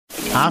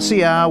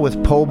RCR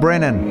with Paul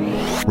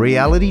Brennan,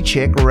 Reality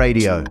Check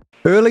Radio.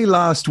 Early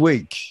last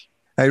week,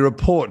 a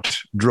report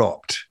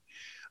dropped.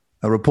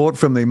 A report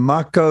from the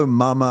Mako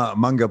Mama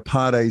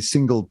Mangapare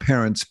Single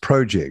Parents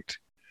Project.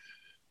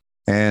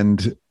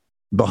 And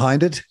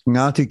behind it,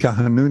 Ngāti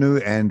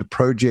Kahungunu and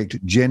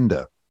Project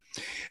Gender.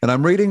 And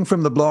I'm reading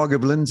from the blog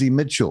of Lindsay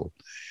Mitchell.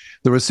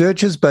 The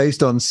research is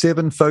based on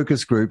 7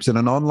 focus groups and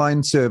an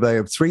online survey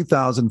of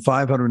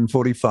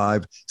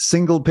 3,545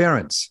 single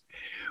parents,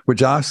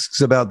 which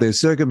asks about their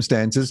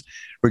circumstances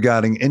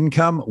regarding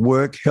income,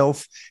 work,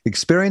 health,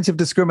 experience of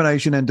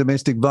discrimination and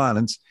domestic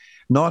violence.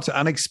 Not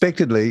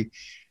unexpectedly,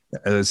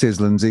 says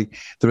Lindsay,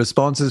 the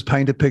responses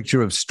paint a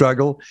picture of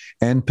struggle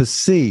and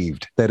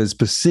perceived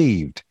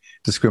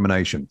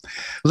discrimination.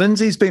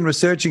 Lindsay's been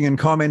researching and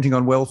commenting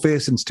on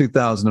welfare since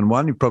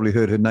 2001. You've probably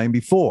heard her name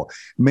before.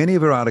 Many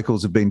of her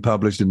articles have been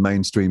published in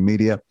mainstream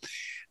media,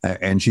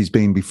 and she's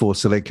been before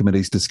select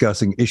committees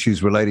discussing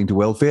issues relating to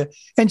welfare.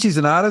 And she's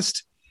an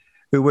artist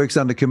who works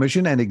under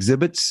commission and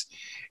exhibits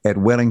at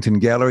Wellington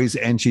Galleries,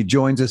 and she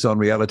joins us on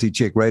Reality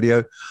Check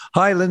Radio.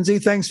 Hi, Lindsay.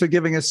 Thanks for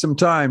giving us some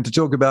time to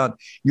talk about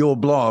your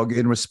blog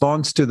in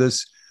response to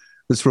this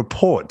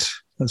report.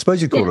 I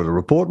suppose you'd call it a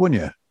report,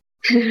 wouldn't you?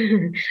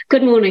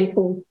 Good morning,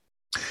 Paul.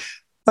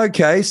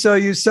 Okay, so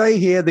you say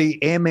here the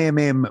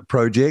MMM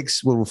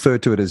projects, we'll refer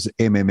to it as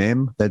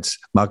MMM, that's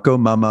Mako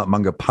Mama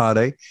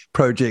Mangapare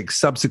project,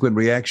 subsequent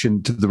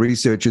reaction to the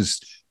researchers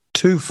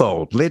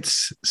twofold.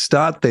 Let's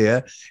start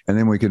there, and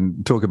then we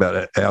can talk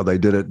about how they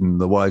did it and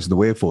the whys and the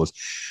wherefores.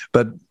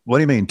 But what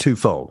do you mean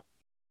twofold?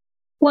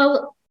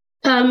 Well,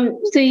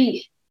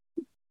 the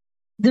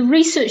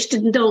research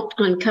did not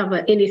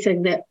uncover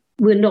anything that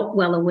we're not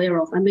well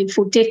aware of. I mean,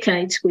 for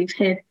decades we've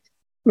had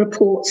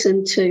reports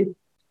into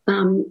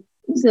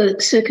the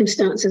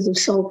circumstances of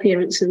sole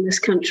parents in this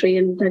country,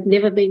 and they've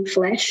never been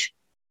flash.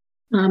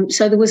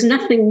 So there was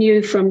nothing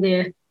new from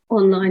their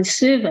online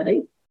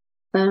survey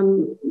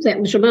that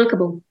was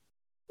remarkable.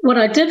 What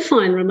I did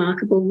find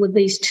remarkable were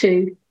these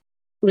 2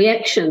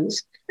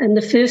 reactions. And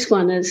the first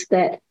one is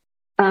that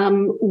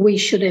we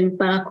should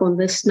embark on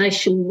this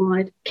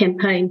nationwide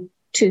campaign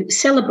to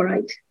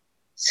celebrate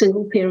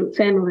single-parent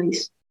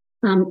families.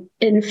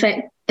 In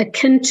fact,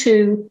 akin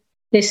to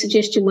their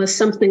suggestion was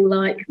something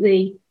like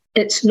the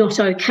It's Not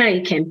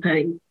Okay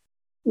campaign,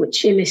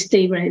 which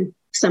MSD ran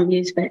some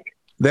years back.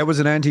 That was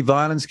an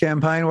anti-violence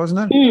campaign,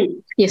 wasn't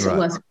it? Yes, right. It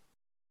was.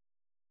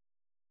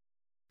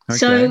 Okay.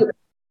 So,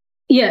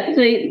 yeah,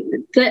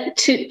 that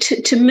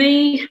to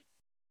me,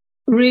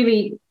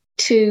 really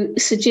to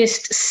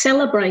suggest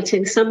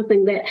celebrating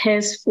something that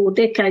has for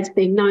decades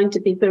been known to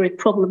be very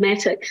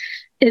problematic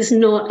is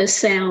not a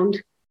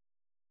sound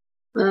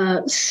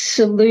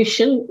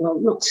solution. Well,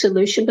 not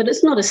solution, but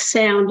it's not a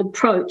sound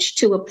approach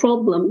to a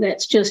problem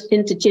that's just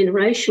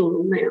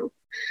intergenerational now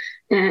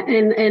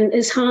and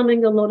is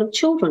harming a lot of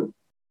children.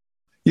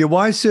 Yeah,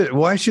 why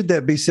should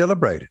that be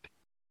celebrated?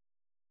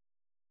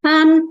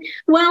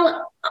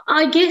 Well,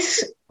 I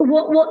guess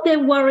what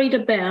they're worried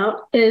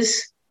about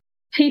is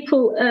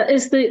people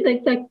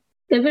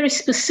they're very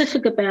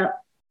specific about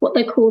what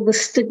they call the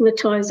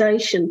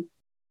stigmatization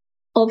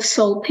of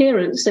sole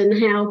parents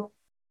and how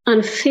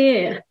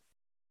unfair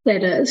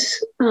that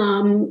is.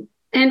 And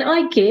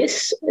I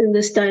guess in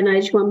this day and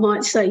age, one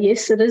might say,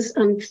 yes, it is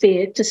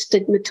unfair to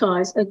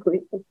stigmatize a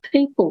group of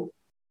people.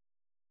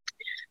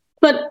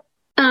 But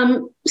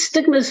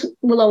stigmas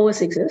will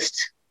always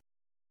exist.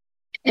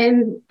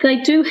 And they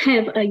do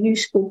have a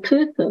useful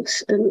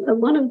purpose. And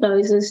one of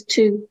those is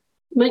to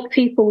make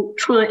people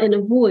try and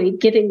avoid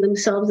getting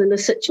themselves in a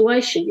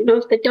situation. You know,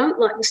 if they don't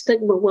like the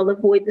stigma, well,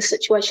 avoid the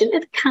situation.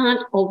 It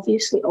can't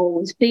obviously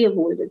always be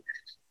avoided.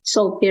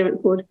 Sole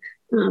parenthood,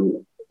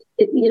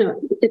 it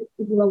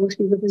will always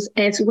be with us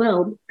as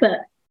well.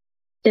 But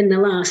in the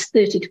last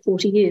 30 to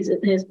 40 years,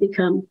 it has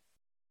become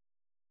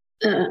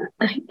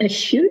a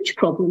huge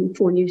problem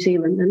for New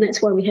Zealand. And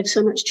that's why we have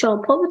so much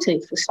child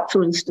poverty,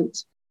 for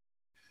instance.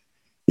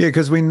 Yeah,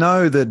 because we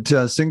know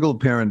that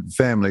single-parent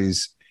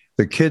families,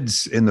 the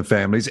kids in the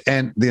families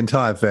and the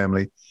entire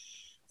family,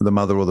 the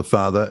mother or the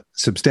father,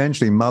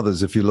 substantially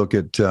mothers, if you look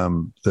at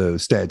the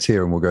stats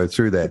here, and we'll go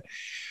through that.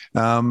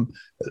 I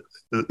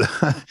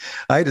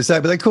hate to say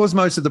it, but they cause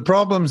most of the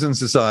problems in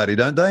society,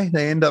 don't they?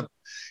 They end up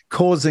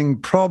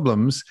causing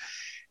problems.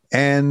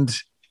 And,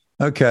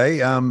 okay,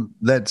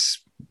 that's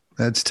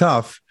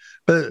tough,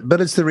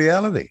 but it's the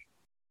reality.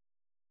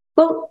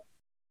 Well,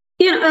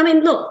 you know, I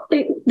mean, look,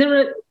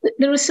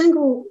 there are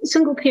single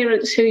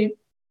parents who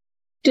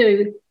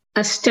do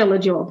a stellar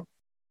job,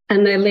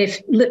 and they're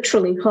left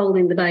literally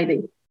holding the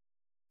baby,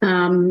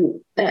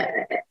 and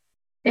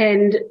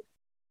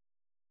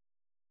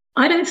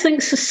I don't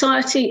think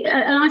society,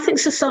 and I think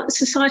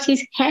society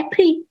is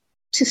happy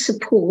to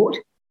support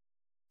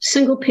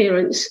single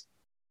parents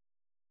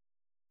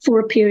for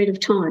a period of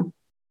time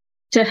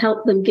to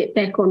help them get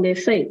back on their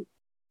feet,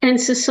 and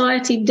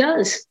society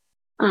does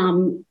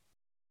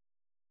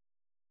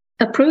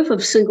approve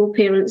of single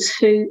parents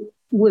who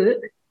work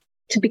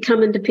to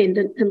become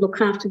independent and look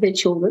after their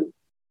children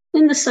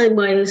in the same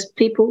way as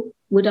people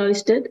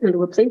widows did, and there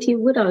were plenty of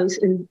widows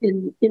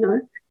in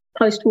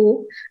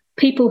post-war,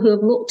 people who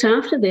have looked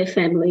after their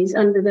families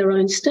under their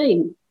own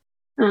steam.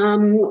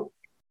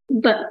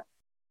 But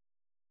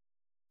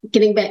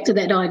getting back to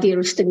that idea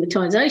of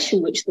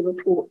stigmatisation, which the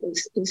report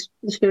is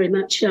very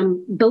much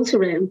built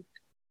around,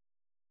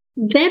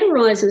 that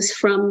arises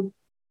from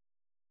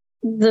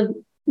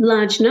the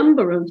large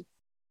number of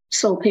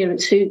sole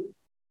parents who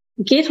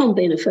get on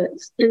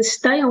benefits and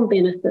stay on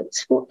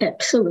benefits for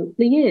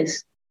absolutely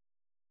years.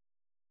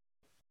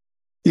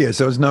 Yeah,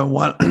 so it's no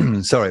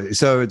one. So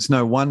it's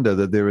no wonder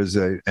that there is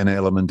an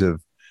element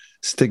of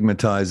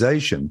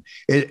stigmatization.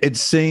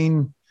 It's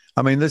seen.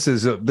 I mean, this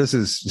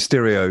is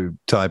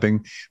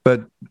stereotyping,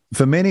 but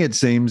for many it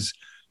seems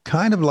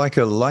kind of like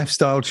a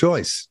lifestyle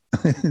choice.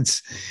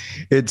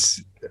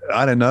 it's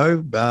I don't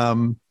know,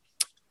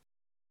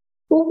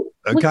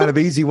 a kind of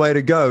easy way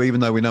to go, even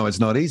though we know it's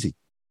not easy.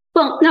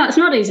 Well, no, it's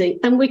not easy,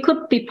 and we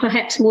could be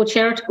perhaps more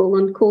charitable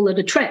and call it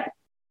a trap,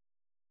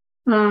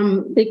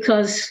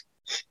 because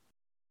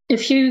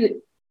if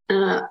you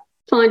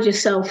find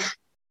yourself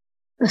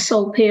a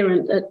sole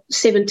parent at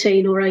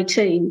 17 or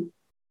 18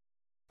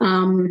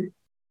 in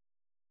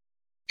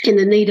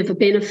the need of a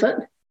benefit,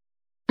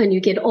 and you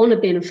get on a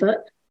benefit,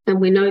 and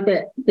we know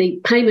that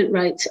the payment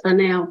rates are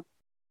now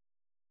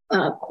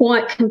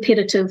quite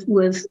competitive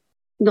with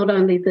not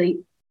only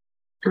the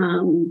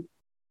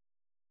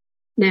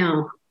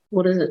now,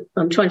 what is it?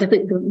 I'm trying to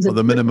think.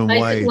 The minimum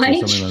wage.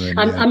 Or something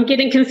like that, I'm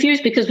getting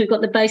confused because we've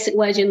got the basic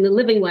wage and the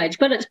living wage,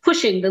 but it's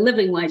pushing the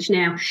living wage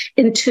now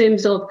in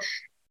terms of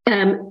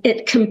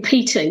it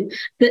competing.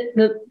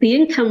 The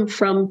income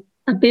from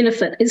a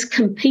benefit is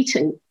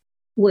competing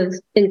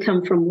with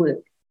income from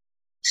work.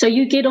 So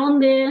you get on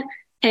there,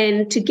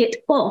 and to get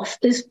off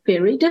is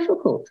very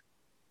difficult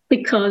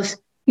because,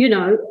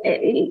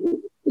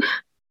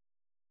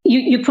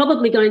 you're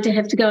probably going to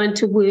have to go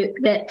into work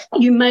that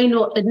you may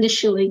not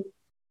initially,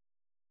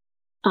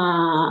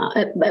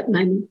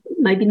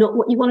 maybe not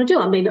what you want to do.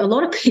 I mean, a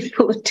lot of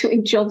people are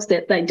doing jobs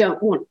that they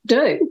don't want to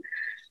do,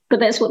 but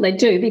that's what they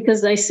do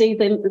because they see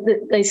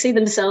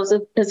themselves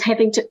as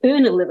having to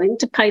earn a living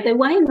to pay their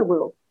way in the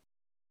world.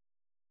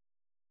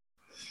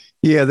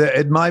 Yeah,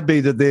 it might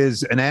be that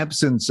there's an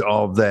absence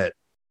of that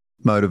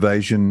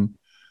motivation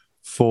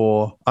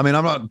for, I mean,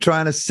 I'm not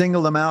trying to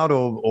single them out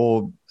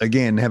or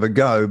again, have a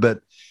go,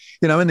 but,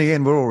 in the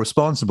end, we're all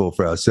responsible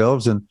for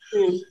ourselves. And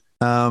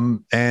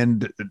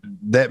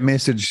that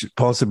message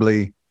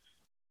possibly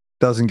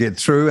doesn't get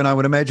through. And I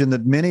would imagine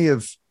that many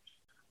of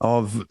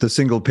the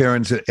single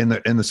parents in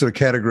the sort of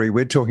category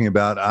we're talking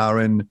about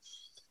are in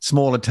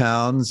smaller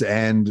towns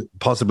and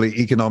possibly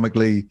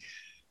economically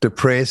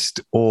depressed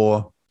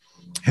or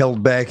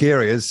held back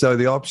areas. So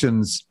the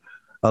options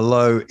are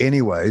low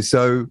anyway.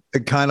 So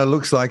it kind of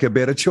looks like a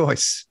better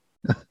choice.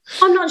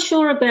 I'm not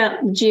sure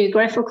about the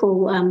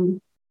geographical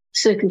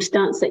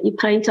circumstance that you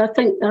paint. I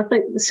think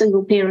the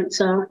single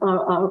parents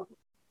are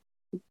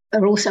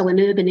also in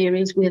urban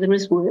areas where there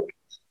is work.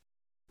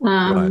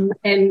 Right.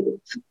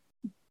 And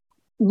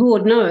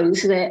Lord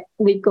knows that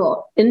we've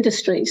got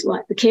industries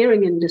like the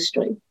caring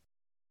industry,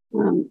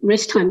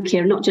 rest home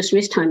care, not just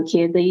rest home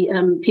care,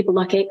 the people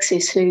like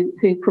Access who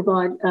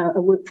provide a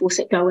workforce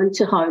that go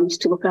into homes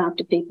to look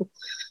after people,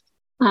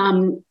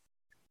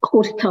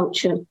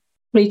 horticulture,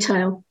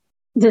 retail.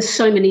 There's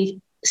so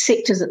many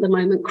sectors at the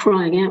moment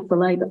crying out for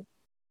labour.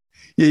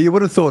 Yeah, you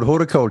would have thought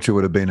horticulture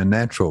would have been a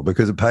natural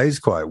because it pays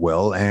quite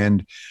well.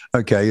 And,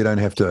 okay, you don't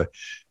have to,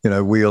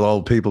 wheel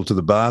old people to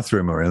the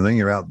bathroom or anything.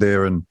 You're out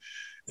there in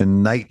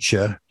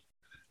nature.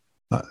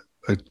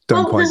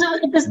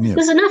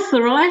 There's enough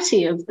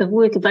variety of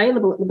work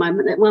available at the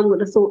moment that one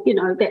would have thought,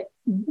 that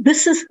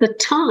this is the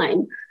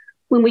time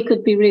when we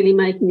could be really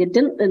making a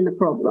dent in the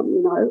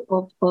problem,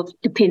 of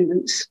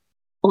dependence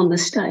on the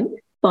state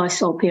by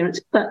sole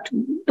parents, but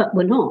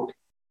we're not.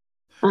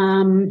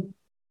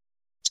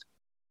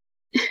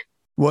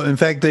 Well, in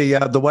fact,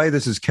 the way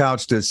this is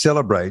couched as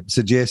Celebrate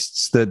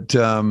suggests that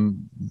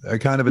a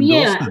kind of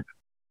endorsement. Yeah,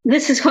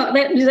 this is what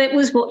that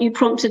was what you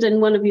prompted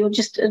in one of your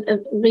just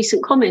a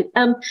recent comment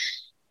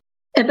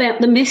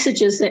about the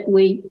messages that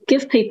we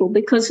give people,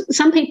 because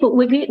some people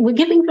we're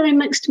giving very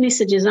mixed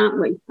messages, aren't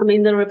we? I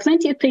mean, there are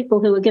plenty of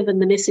people who are given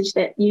the message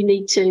that you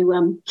need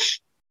to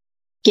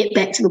get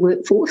back to the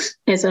workforce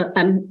as a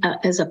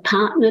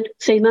partnered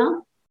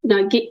female.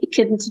 Get your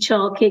kid into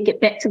childcare, get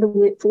back to the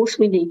workforce.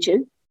 We need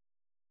you.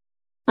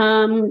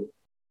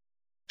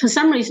 For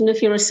some reason,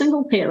 if you're a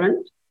single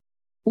parent,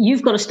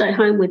 you've got to stay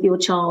home with your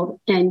child,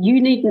 and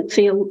you needn't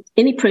feel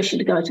any pressure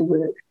to go to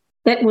work.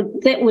 That would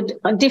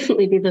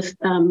definitely be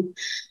the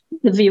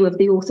view of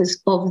the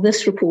authors of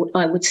this report,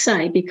 I would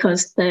say,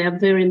 because they are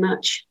very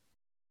much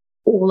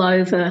all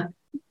over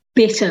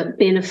better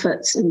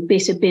benefits and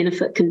better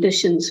benefit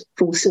conditions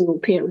for single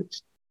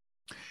parents.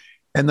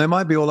 And they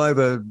might be all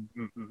over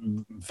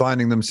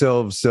finding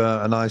themselves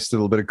a nice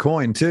little bit of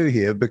coin too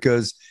here,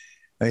 because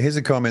here's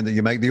a comment that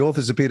you make. The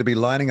authors appear to be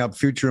lining up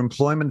future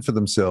employment for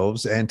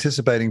themselves,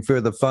 anticipating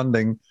further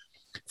funding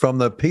from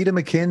the Peter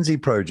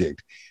McKenzie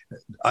project.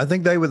 I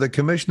think they were the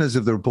commissioners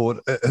of the report.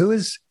 Who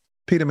is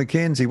Peter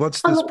McKenzie?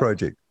 What's this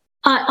project?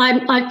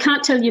 I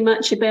can't tell you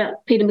much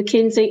about Peter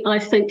McKenzie. I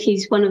think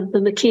he's one of the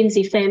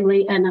McKenzie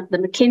family, and the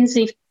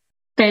McKenzie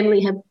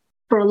family have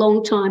for a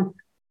long time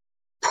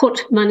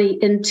put money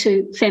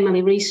into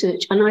family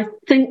research, and I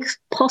think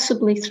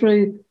possibly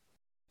through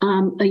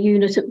a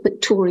unit at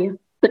Victoria,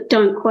 but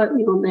don't quote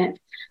me on that.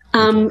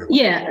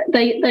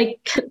 They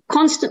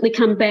constantly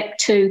come back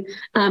to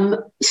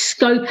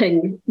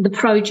scoping the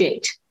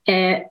project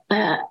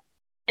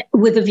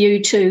with a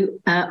view to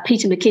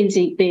Peter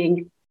McKenzie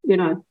being,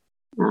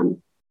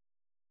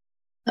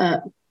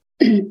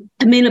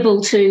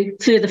 amenable to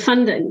further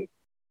funding,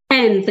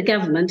 and the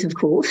government, of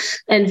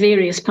course, and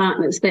various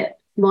partners that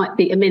might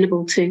be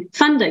amenable to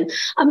funding.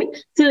 I mean,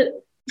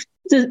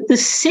 the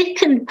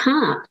second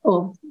part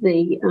of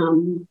the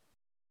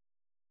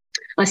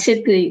I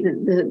said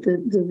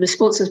the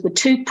responses were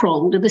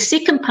two-pronged. The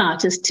second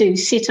part is to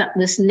set up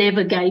this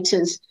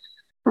navigators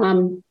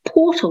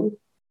portal,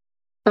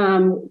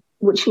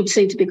 which would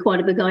seem to be quite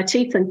a big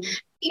IT thing.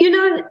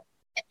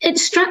 It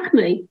struck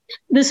me,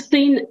 there's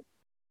been,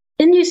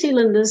 in New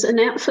Zealand, there's an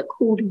outfit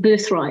called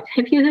Birthright.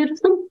 Have you heard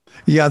of them?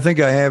 Yeah, I think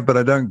I have, but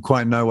I don't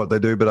quite know what they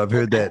do, but I've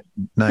heard that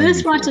name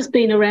Birthright before. has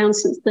been around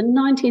since the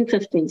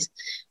 1950s.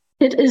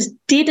 It is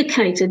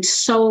dedicated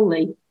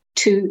solely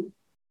to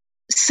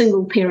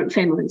single-parent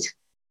families,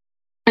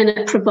 and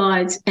it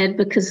provides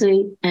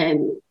advocacy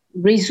and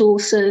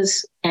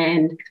resources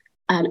and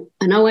an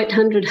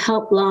 0800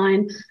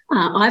 helpline.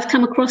 I've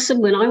come across them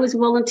when I was a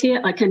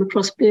volunteer. I came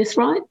across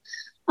Birthright.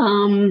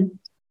 Do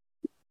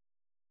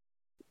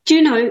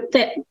you know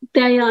that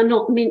they are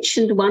not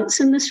mentioned once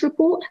in this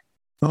report?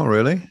 Oh,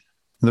 really?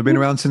 They've been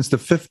around since the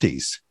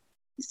 50s?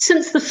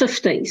 Since the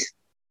 50s.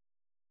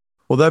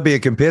 Well, they'd be a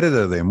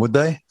competitor then, would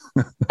they?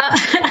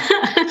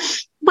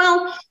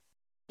 Well,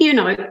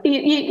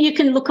 you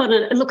can look at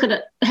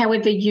it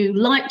however you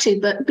like to,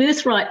 but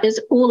Birthright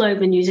is all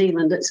over New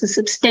Zealand. It's a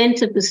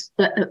substantive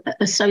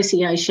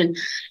association.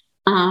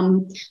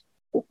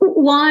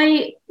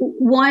 Why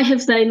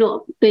have they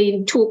not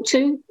been talked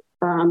to?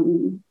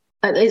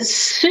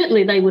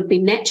 Certainly they would be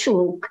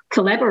natural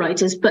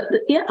collaborators, but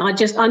yeah, I'm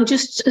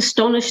just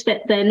astonished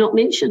that they're not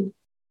mentioned.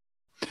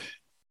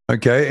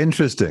 Okay,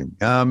 interesting.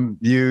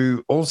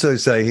 You also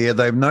say here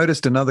they've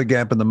noticed another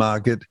gap in the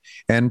market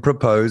and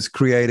propose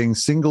creating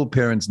single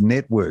parents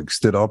networks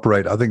that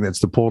operate, I think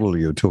that's the portal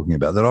you're talking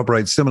about, that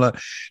operate similar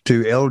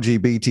to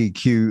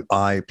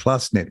LGBTQI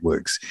plus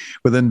networks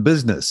within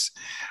business,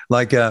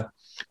 like a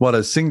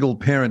single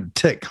parent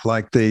tick,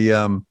 like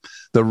the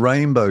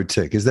rainbow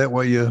tick. Is that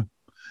what you're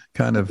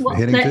kind of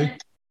heading to?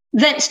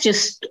 That's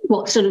just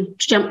what sort of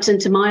jumped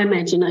into my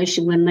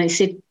imagination when they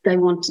said they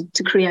wanted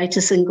to create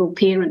a single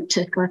parent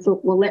tick. I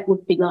thought, well, that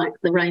would be like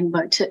the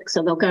rainbow tick.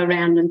 So they'll go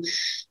around and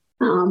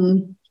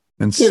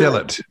sell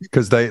it,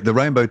 because the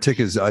rainbow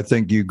tick is, I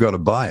think you've got to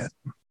buy it.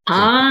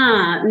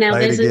 Now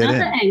there's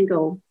another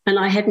angle, and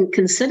I hadn't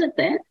considered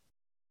that.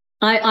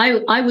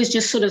 I was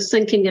just sort of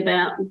thinking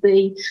about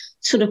the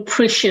sort of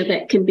pressure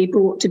that can be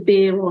brought to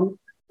bear on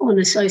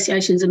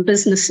associations and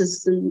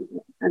businesses and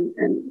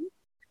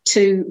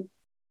to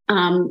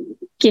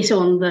get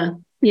on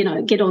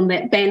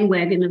that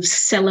bandwagon of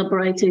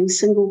celebrating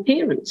single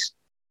parents.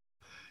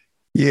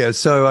 Yeah,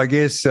 so I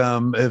guess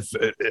if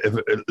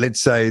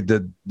let's say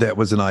that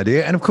was an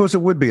idea, and of course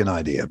it would be an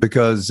idea,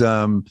 because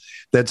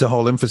that's a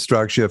whole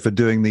infrastructure for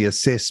doing the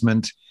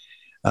assessment,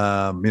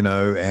 and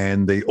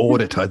the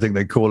audit, I think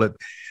they call it,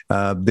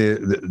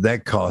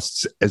 that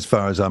costs, as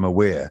far as I'm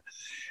aware.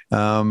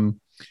 And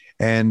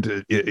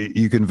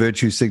you can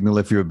virtue signal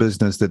if you're a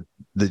business that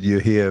you're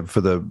here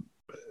for the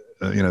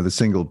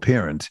single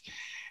parent,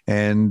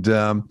 and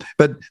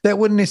but that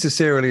wouldn't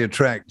necessarily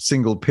attract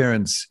single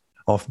parents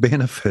off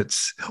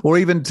benefits, or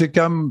even to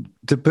come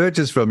to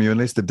purchase from you,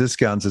 unless the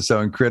discounts are so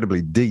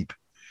incredibly deep.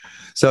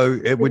 So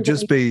it would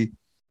just be,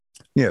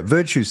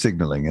 virtue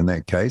signaling in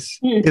that case,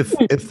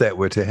 if that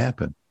were to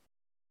happen.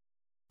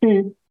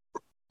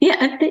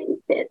 Yeah,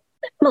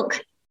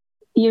 look,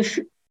 you've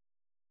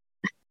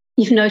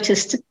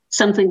noticed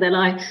something that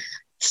I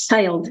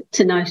failed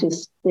to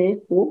notice there.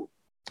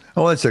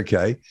 Oh, that's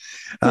okay.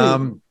 I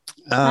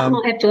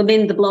might have to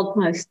amend the blog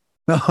post.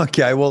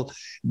 Okay, well,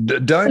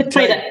 don't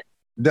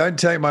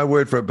take my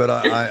word for it, but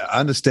I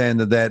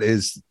understand that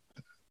is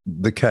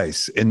the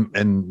case in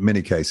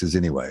many cases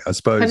anyway. I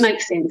suppose it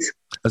makes sense.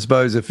 I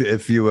suppose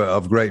if you were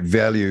of great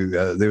value,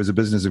 there was a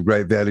business of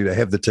great value to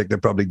have the tick, they'd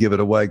probably give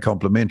it away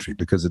complimentary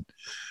because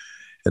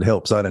it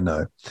helps. I don't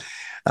know.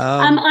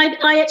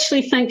 I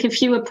actually think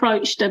if you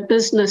approached a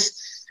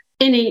business,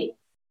 any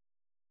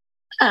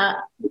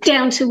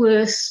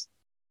down-to-earth,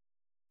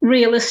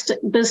 realistic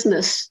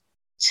business,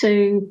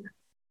 to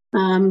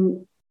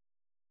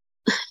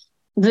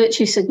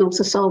virtue signal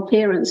to sole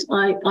parents,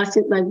 I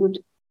think they would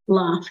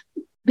laugh,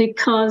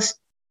 because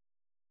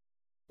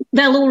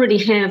they'll already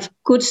have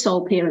good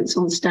sole parents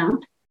on staff.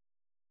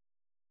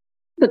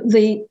 But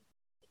the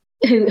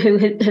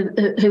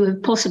who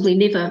have possibly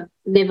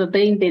never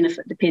been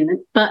benefit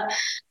dependent. But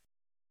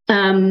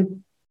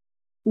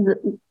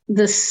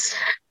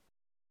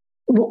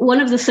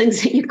one of the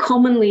things that you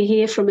commonly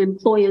hear from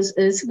employers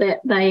is that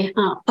they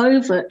are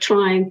over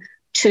trying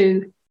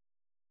to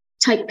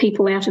take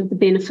people out of the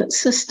benefit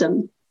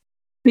system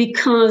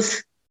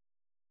because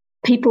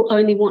people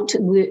only want to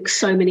work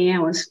so many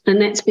hours,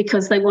 and that's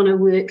because they want to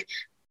work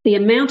the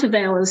amount of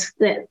hours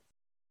that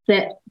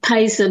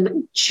pays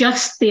them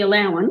just the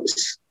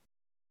allowance,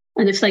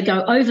 and if they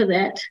go over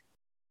that,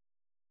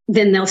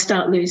 then they'll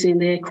start losing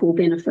their core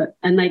benefit,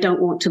 and they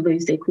don't want to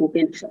lose their core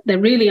benefit. They're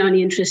really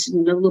only interested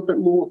in a little bit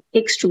more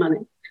extra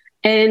money.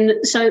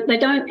 And so they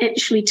don't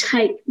actually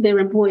take their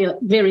employer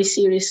very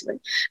seriously. In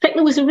fact,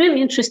 there was a really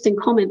interesting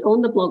comment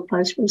on the blog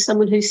post from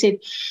someone who said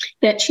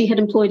that she had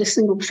employed a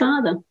single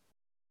father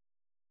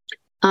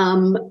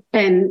and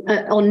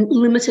on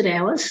limited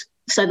hours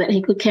so that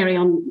he could carry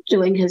on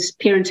doing his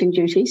parenting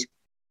duties.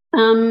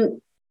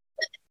 And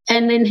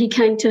then he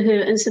came to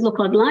her and said, look,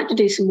 I'd like to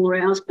do some more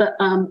hours, but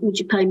would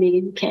you pay me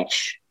in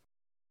cash?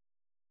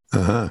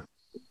 Uh-huh.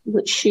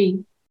 Which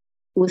she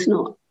was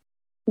not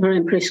very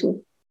impressed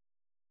with.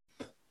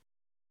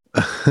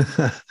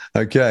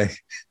 Okay.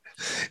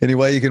 Any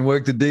way you can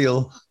work the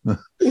deal? Well,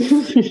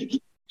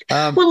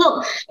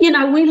 look,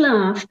 we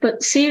laugh,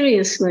 but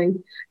seriously,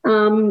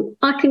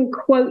 I can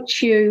quote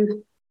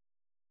you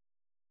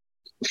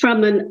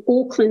from an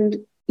Auckland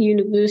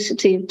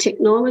University of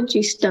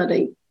Technology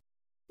study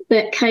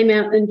that came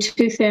out in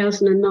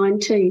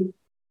 2019.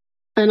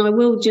 And I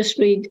will just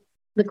read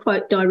the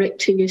quote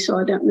direct to you so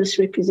I don't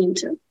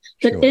misrepresent it.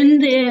 But Sure. in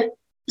their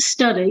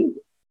study,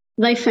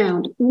 they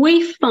found,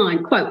 we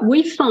find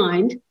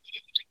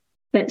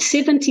that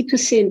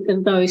 70%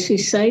 of those who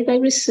say they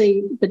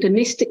receive the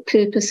domestic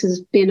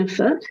purposes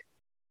benefit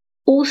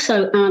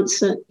also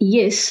answer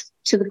yes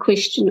to the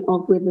question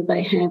of whether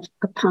they have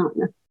a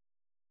partner.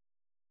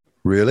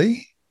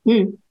 Really?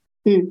 Because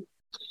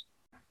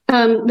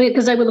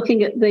they were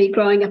looking at the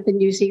growing up in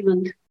New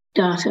Zealand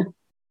data.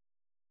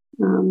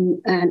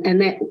 And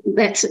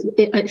that's,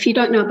 if you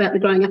don't know about the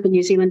growing up in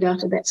New Zealand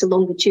data, that's a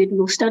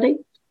longitudinal study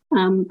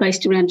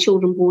based around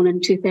children born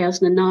in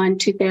 2009,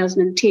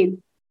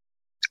 2010.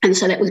 And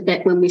so that was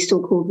back when we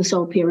still called the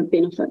sole parent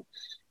benefit,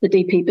 the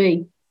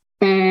DPB.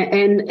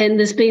 And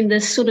there's been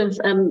this sort of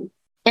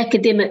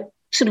academic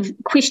sort of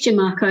question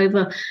mark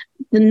over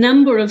the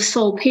number of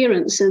sole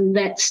parents in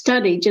that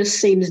study just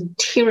seems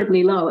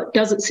terribly low. It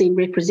doesn't seem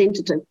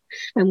representative.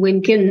 And when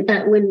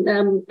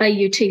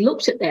AUT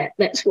looked at that,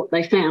 that's what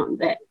they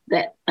found,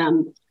 that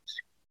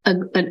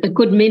a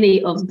good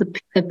many of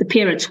the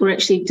parents were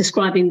actually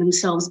describing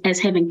themselves as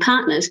having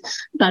partners,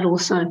 but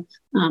also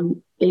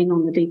being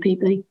on the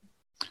DPB.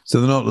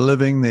 So they're not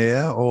living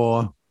there,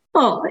 or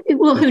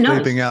who knows?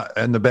 Sleeping out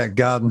in the back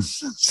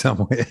gardens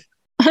somewhere.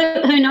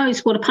 Who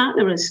knows what a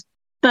partner is?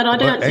 But I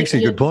don't.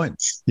 Actually, good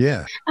point.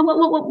 Yeah. And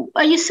what,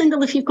 are you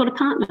single if you've got a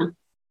partner?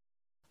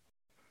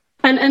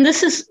 And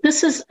this is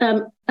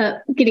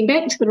getting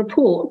back to the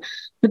report.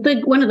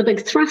 One of the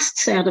big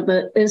thrusts out of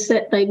it is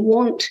that they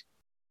don't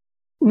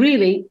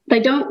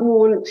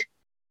want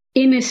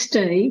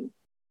MSD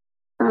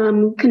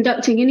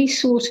conducting any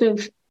sort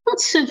of, not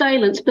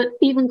surveillance, but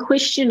even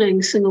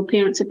questioning single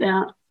parents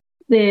about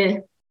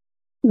their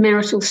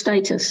marital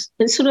status.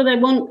 It's sort of, they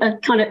want a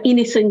kind of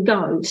anything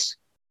goes.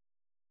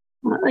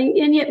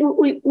 And yet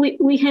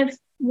we have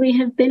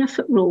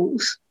benefit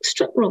rules,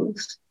 strict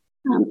rules.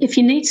 If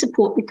you need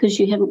support because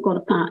you haven't got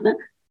a partner,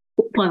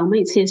 by all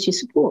means, here's your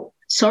support.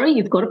 Sorry,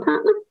 you've got a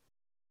partner?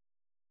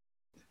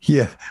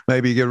 Yeah,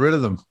 maybe get rid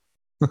of them.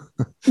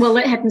 Well,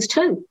 that happens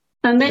too.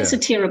 And that's a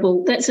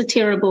terrible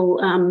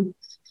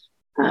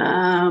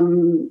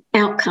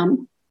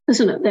outcome,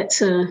 isn't it?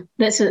 That's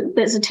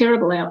a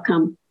terrible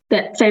outcome,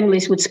 that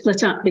families would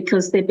split up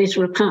because they're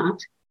better apart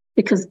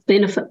because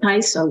benefit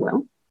pays so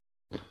well.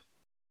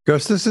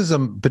 Gosh, this is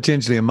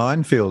potentially a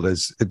minefield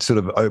as it's sort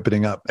of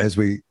opening up as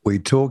we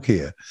talk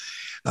here.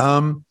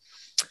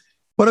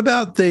 What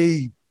about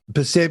the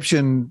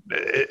perception?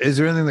 Is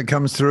there anything that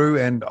comes through,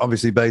 and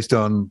obviously based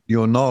on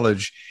your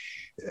knowledge,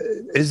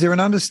 is there an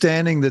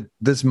understanding that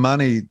this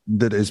money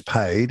that is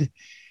paid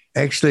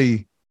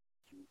actually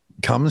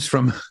comes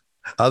from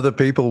other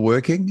people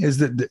working? Is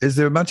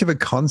there much of a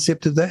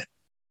concept of that?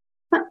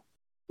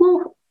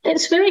 Well,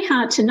 it's very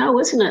hard to know,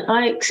 isn't it?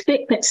 I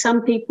expect that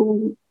some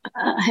people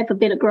have a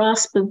better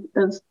grasp of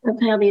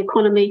how the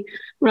economy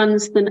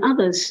runs than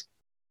others.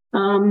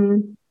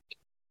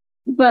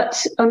 But,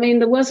 I mean,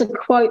 there was a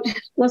quote,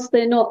 was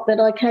there not, that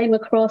I came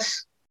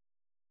across?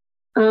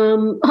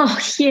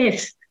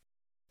 Yes,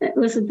 that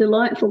was a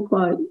delightful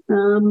quote.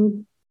 Let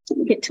me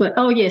get to it.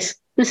 Oh, yes,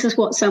 this is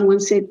what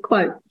someone said,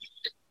 quote,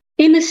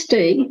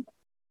 MSD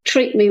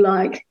treat me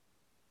like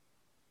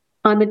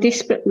I'm a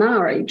desperate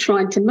Maori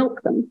trying to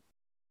milk them.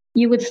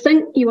 You would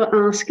think you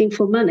were asking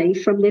for money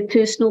from their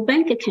personal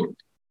bank account.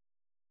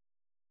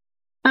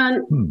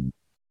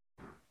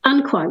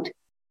 Unquote.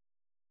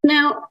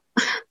 Now,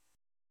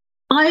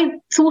 I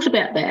thought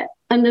about that,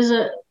 and there's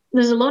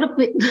there's a lot of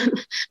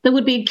there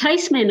would be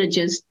case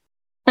managers,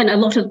 and a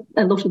lot of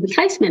the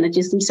case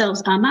managers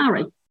themselves are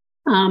Maori,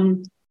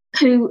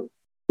 who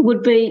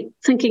would be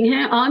thinking,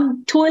 "How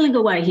I'm toiling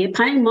away here,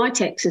 paying my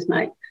taxes,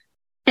 mate,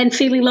 and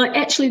feeling like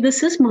actually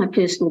this is my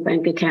personal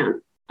bank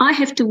account. I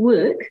have to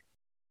work.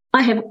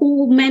 I have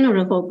all manner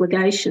of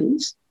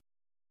obligations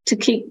to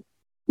keep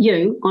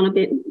you on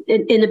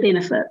in a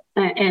benefit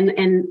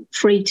and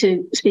free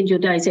to spend your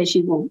days as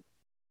you want."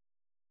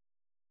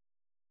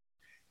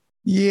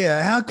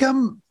 Yeah, how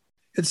come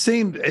it's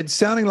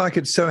sounding like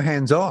it's so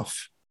hands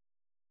off?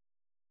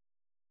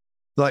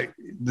 Like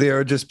there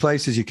are just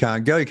places you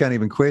can't go. You can't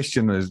even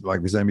question, as like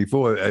we were saying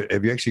before,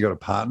 have you actually got a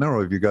partner,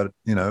 or have you got,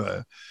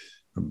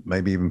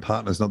 maybe even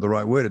partner's not the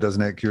right word. It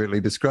doesn't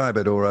accurately describe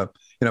it, or a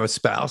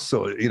spouse,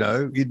 or,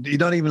 you're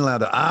not even allowed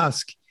to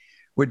ask,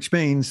 which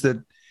means that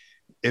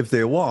if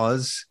there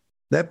was,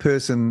 that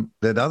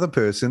other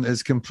person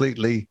is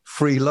completely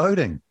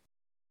freeloading.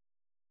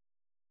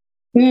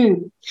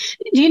 Do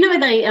you know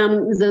they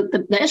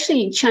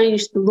actually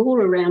changed the law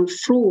around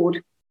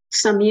fraud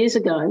some years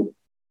ago?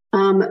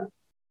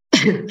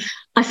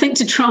 I think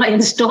to try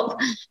and stop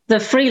the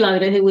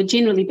freeloader, who would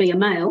generally be a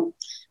male.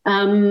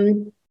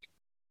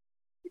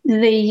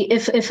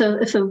 If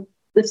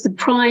the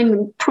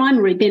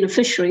primary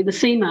beneficiary, the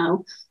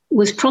female,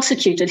 was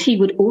prosecuted, he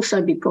would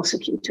also be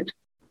prosecuted.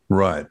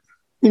 Right.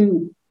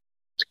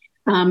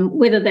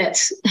 Whether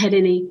that's had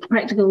any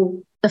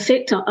practical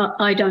effect,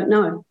 I don't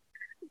know.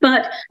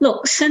 But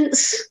look,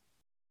 since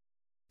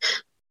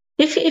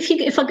if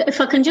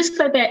I can just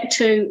go back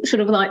to sort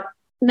of like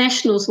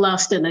National's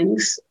last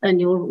innings, and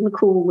you'll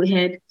recall we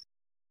had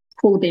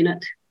Paula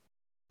Bennett,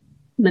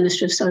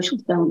 Minister of Social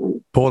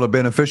Development. Paula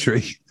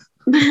beneficiary.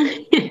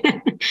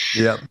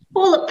 Yeah.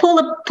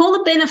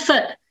 Paula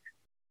Benefit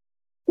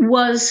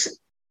was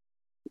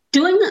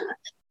doing,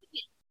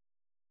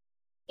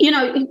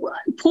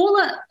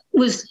 Paula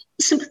was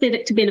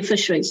sympathetic to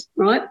beneficiaries,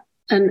 right?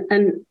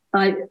 And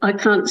I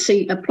can't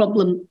see a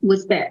problem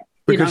with that.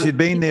 Because you'd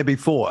been there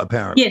before,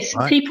 apparently. Yes,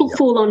 right? People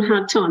fall on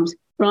hard times,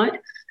 right?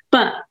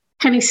 But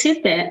having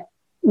said that,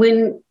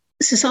 when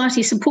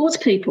society supports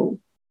people,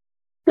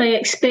 they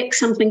expect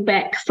something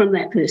back from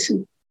that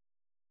person.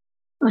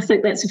 I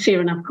think that's a fair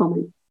enough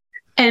comment.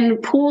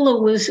 And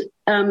Paula was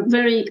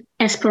very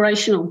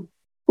aspirational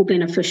for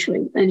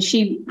beneficiary, and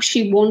she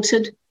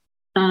wanted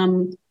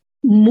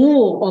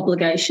more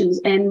obligations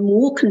and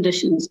more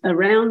conditions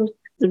around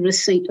the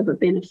receipt of a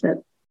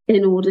benefit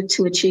in order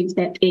to achieve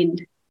that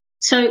end.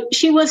 So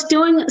she was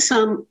doing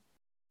some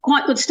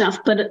quite good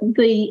stuff, but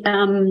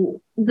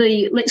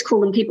the let's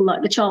call them people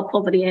like the child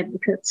poverty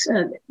advocates,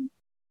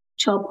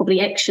 child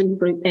poverty action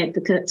group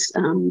advocates,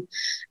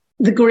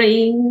 the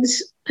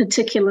Greens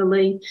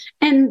particularly,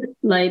 and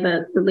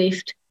Labor, the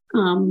left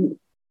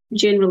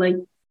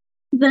generally,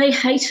 they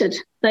hated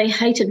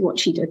what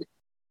she did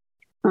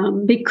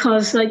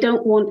because they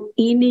don't want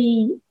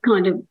any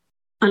kind of,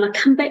 and I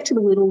come back to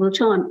the word all the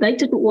time, they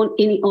didn't want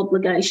any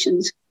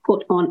obligations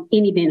put on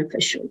any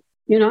beneficiary.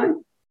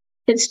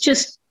 It's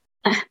just,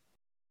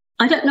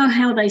 I don't know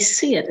how they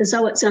see it, as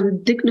though it's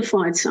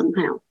undignified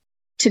somehow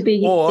to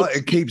be. Or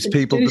it keeps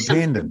people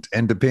dependent,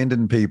 and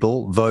dependent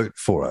people vote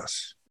for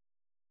us.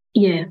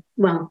 Yeah,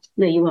 well,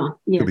 there you are.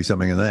 Yeah. Could be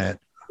something in that.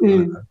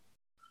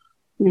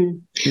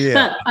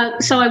 Yeah.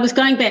 But so I was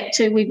going back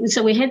to we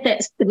had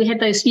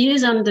those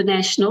years under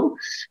National,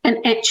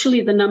 and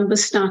actually the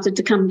numbers started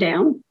to come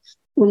down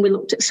when we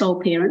looked at sole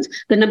parents.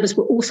 The numbers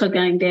were also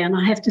going down,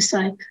 I have to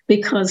say,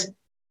 because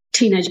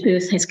teenage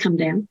birth has come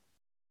down,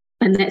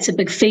 and that's a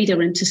big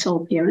feeder into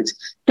sole parents.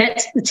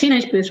 That's the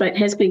teenage birth rate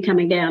has been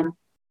coming down,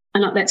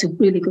 and that's a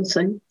really good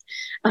thing.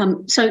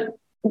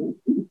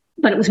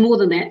 But it was more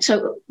than that.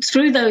 So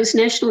through those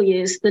National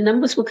years, the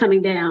numbers were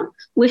coming down.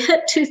 We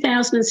hit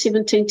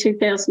 2017,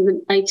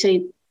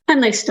 2018,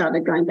 and they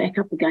started going back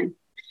up again.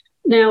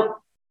 Now,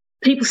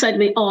 people say to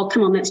me, oh,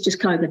 come on, that's just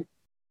COVID.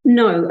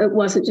 No, it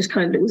wasn't just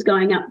COVID. It was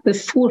going up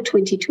before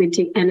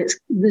 2020, and it's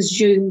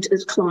resumed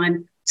its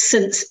climb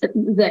since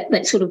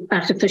that sort of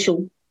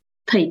artificial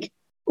peak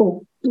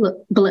or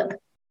blip.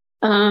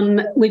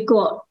 We've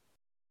got,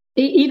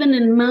 even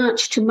in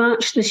March to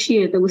March this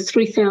year, there were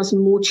 3,000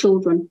 more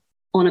children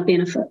on a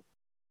benefit,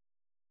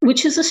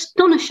 which is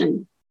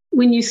astonishing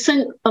when you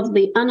think of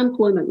the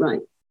unemployment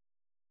rate.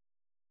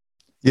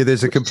 Yeah,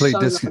 there's a complete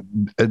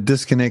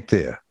disconnect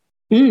there,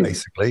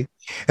 basically.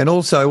 And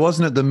also,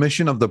 wasn't it the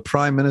mission of the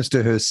Prime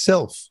Minister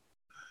herself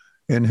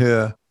in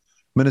her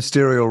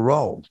ministerial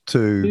role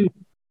to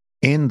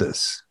end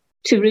this?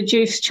 To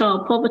reduce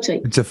child poverty.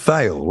 It's a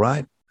fail,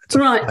 right?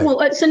 Right. Well,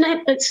 it's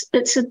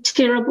a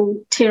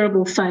terrible,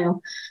 terrible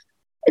fail.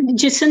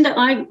 Jacinda,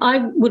 I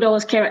would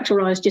always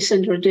characterise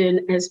Jacinda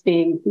Ardern as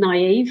being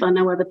naive. I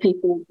know other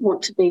people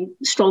want to be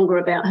stronger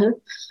about her.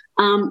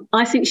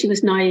 I think she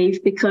was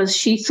naive because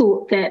she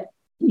thought that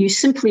you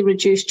simply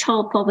reduce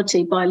child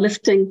poverty by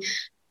lifting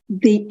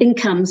the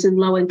incomes in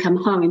low-income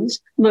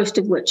homes, most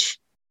of which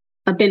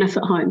are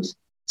benefit homes.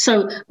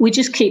 So we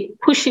just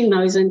keep pushing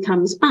those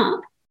incomes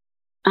up,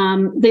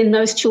 then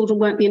those children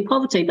won't be in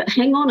poverty. But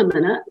hang on a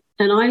minute,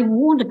 and I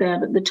warned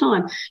about it at the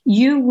time,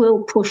 you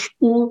will push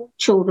more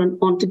children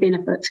onto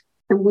benefits.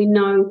 And we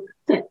know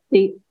that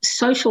the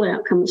social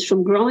outcomes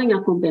from growing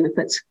up on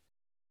benefits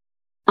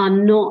are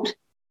not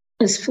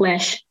as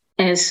flash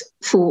as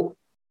for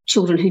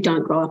children who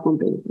don't grow up on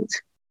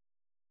benefits.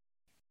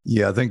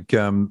 Yeah, I think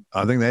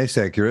that's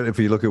accurate if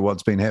you look at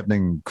what's been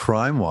happening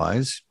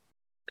crime-wise.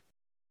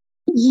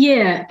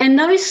 Yeah, and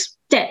those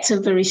stats are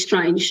very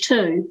strange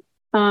too.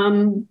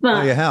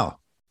 How?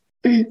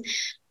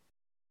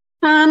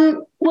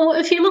 Well,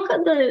 if you look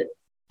at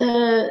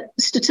the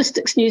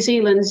Statistics New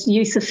Zealand's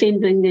youth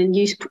offending and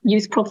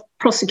youth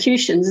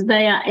prosecutions,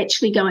 they are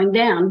actually going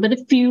down. But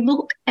if you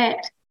look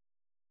at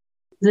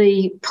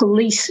the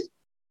police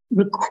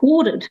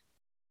recorded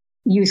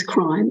youth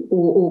crime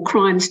or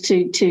crimes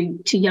to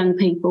young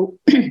people,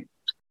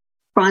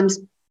 crimes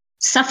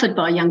suffered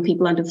by young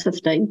people under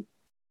 15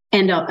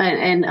 and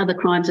other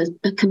crimes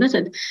are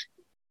committed,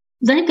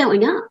 they're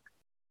going up.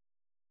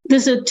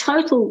 There's a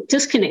total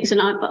disconnect, and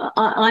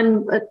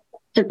I'm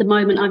at the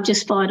moment, I've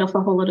just fired off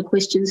a whole lot of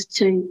questions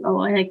to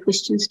OIA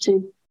questions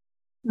to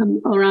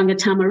Oranga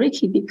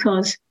Tamariki,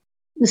 because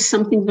there's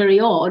something very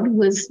odd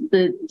with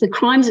the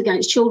crimes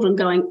against children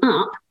going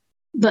up,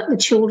 but the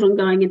children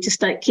going into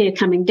state care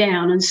coming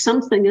down, and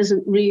something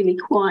isn't really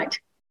quite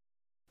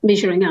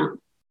measuring up.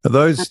 Are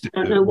those,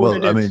 I don't know what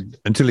it is. I mean,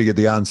 until you get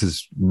the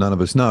answers, none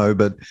of us know,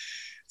 but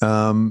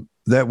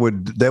that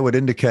would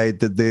indicate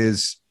that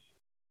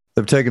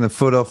they've taken the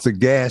foot off the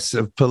gas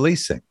of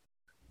policing.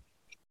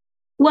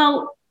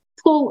 Well,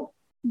 Paul,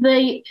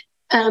 they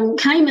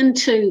came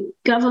into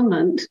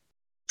government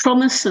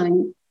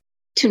promising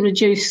to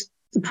reduce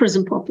the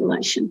prison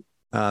population.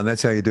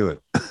 That's how you do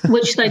it.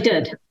 Which they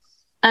did.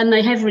 And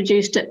they have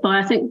reduced it by,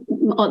 I think,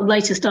 the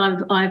latest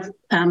I've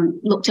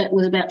looked at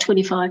was about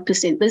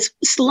 25%. They're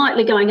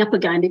slightly going up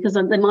again because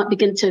they might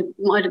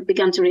have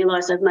begun to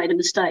realise they've made a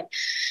mistake.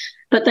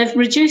 But they've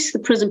reduced the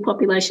prison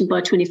population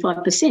by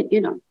 25%.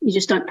 You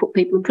just don't put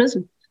people in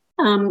prison.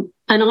 And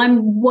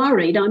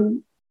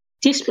I'm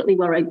desperately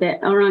worried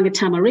that Oranga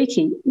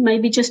Tamariki may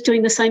be just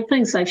doing the same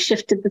things. They've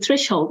shifted the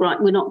threshold, right?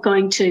 We're not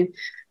going to,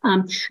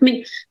 I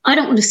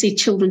don't want to see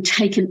children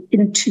taken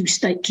into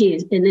state care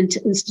and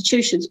into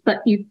institutions,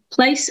 but you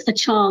place a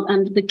child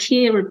under the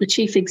care of the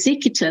chief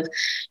executive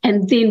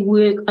and then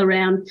work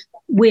around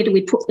where do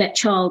we put that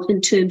child in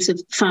terms of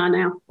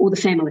whānau or the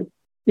family,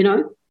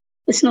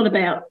 It's not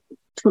about,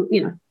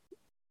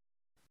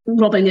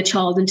 robbing a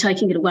child and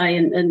taking it away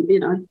and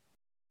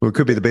Well, it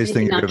could be the best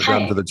thing you could have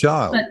done for the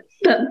child.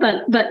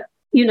 But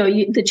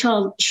the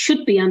child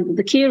should be under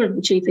the care of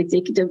the chief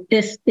executive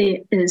if there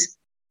is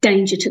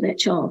danger to that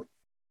child.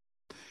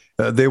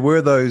 There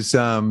were those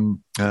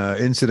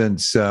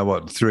incidents,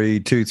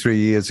 3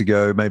 years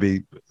ago,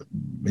 maybe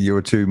a year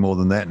or two more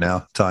than that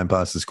now, time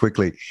passes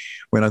quickly,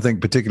 when I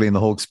think particularly in the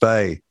Hawke's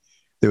Bay,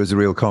 there was a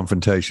real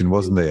confrontation,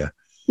 wasn't there?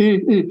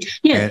 Mm-hmm.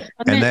 Yeah.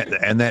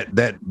 And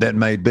that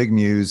made big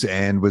news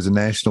and was a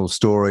national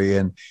story.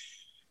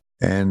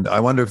 And I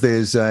wonder if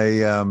there's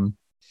if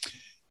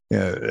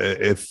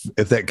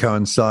that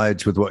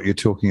coincides with what you're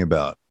talking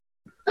about.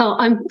 Oh,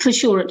 I'm for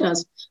sure it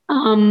does.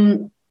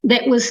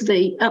 That was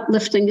the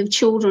uplifting of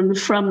children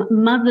from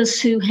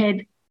mothers who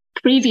had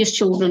previous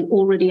children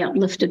already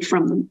uplifted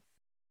from them.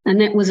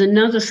 And that was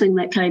another thing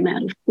that came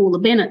out of Paula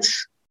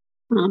Bennett's,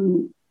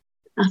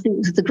 I think it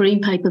was the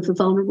Green Paper for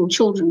Vulnerable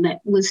Children that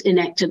was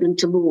enacted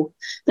into law,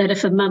 that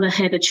if a mother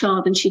had a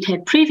child and she'd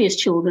had previous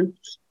children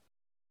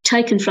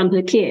taken from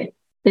her care,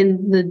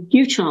 then the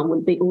new child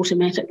would be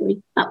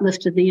automatically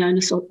uplifted. The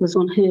onus was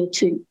on her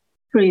to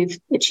prove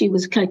that she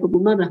was a capable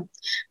mother.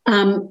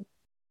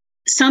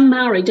 Some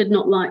Maori did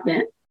not like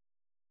that.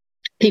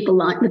 People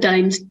like the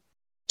Dames,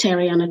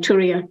 Tariana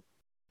Turia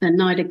and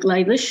Naida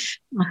Glavish,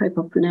 I hope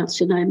I pronounced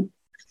your name,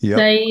 yep.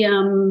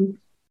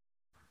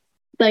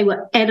 They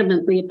were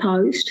adamantly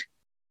opposed.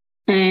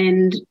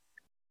 And do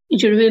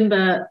you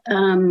remember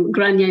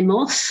Granier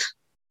Moss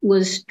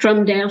was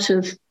drummed out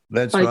of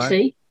That's OT?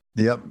 Right.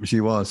 Yep, she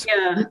was.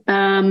 Yeah.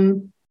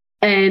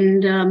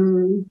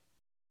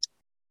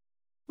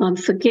 I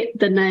forget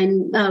the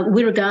name,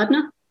 Wira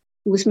Gardner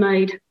was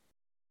made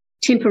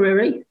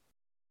temporary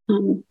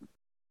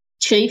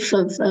chief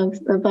of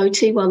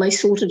OT while they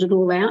sorted it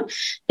all out.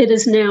 It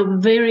is now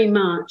very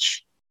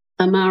much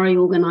a Maori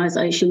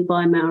organisation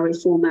by Maori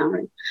for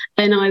Maori.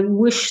 And I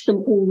wish them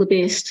all the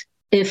best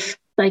if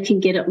they can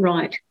get it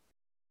right.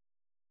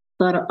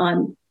 But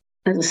I'm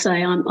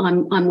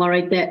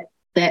worried that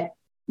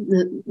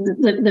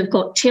they've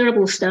got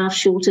terrible staff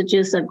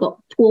shortages, they've got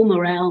poor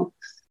morale.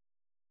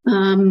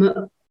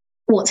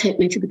 What's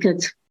happening to the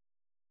kids?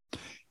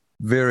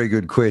 Very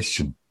good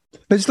question.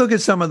 Let's look at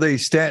some of the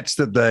stats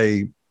that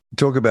they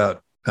talk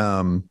about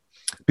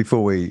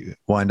before we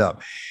wind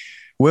up.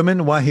 Women,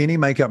 wahine,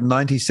 make up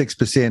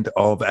 96%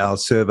 of our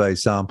survey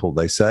sample,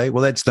 they say.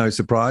 Well, that's no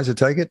surprise, I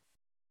take it?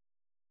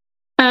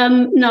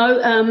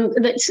 No,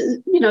 that's,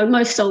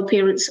 most sole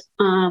parents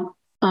are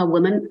are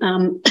women.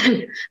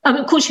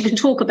 Of course, you can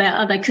talk about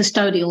are they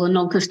custodial or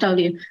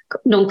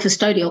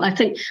non-custodial. I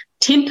think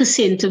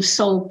 10% of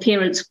sole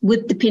parents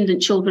with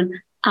dependent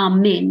children are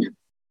men.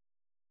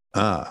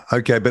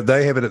 Okay, but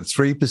they have it at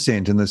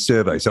 3% in the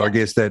survey. So I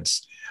guess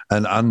that's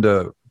an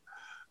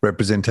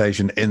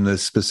underrepresentation in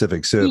this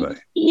specific survey.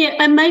 Yeah,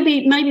 and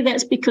maybe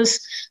that's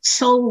because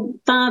sole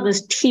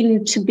fathers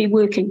tend to be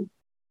working,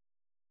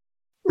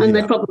 and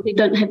they probably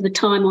don't have the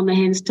time on their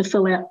hands to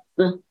fill out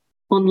the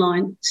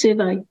online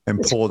survey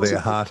and pour their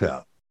heart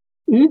out.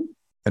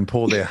 And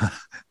pour their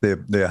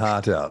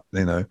heart out.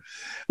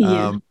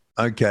 Yeah.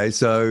 Okay,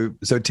 so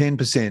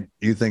 10%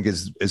 you think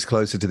is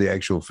closer to the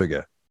actual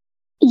figure.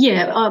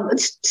 Yeah,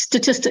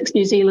 Statistics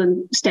New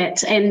Zealand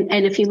stats, and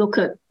if you look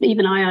at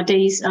even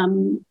IRD's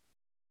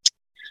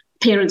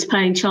parents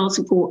paying child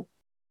support,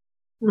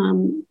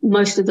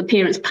 most of the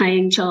parents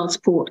paying child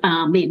support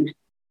are men.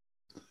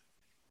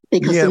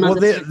 Because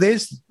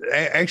there's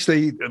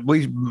actually,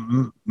 we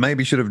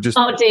maybe should have just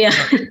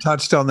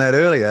touched on that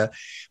earlier,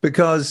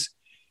 because,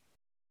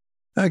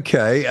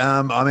 okay,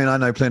 I mean, I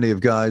know plenty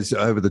of guys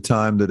over the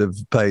time that have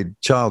paid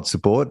child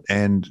support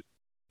and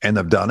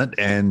they've done it,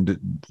 and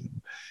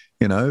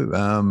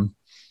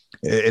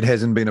it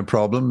hasn't been a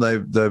problem. They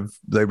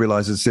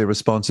realise it's their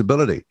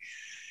responsibility.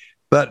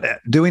 But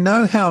do we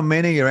know how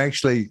many are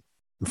actually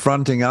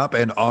fronting up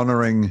and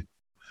honouring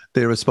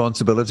their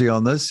responsibility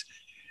on this?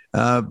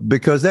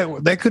 Because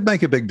that could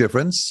make a big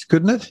difference,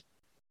 couldn't it?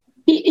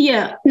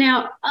 Yeah.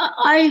 Now,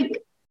 I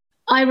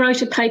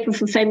wrote a paper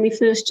for Family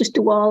First just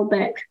a while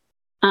back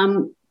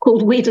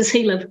called "Where Does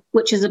He Live?",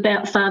 which is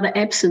about father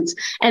absence.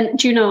 And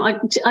do you know, I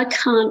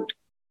can't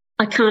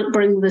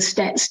bring the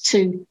stats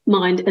to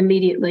mind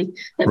immediately.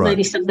 That may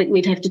be something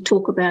we'd have to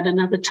talk about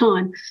another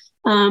time.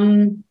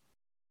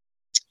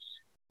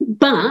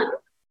 But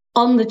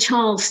on the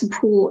child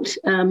support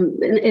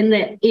in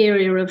that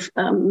area of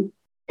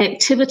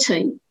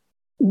activity,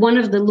 one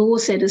of the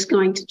laws that is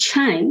going to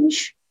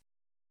change,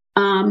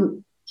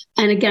 and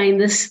again,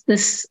 this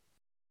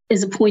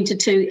is pointed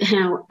to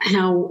how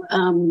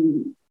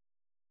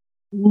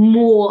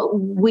more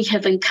we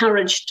have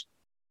encouraged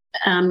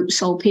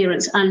sole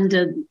parents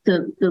under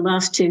the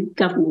last two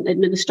government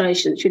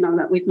administrations.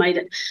 Like we've made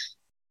it,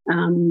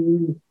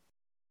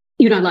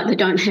 like they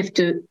don't have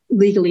to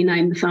legally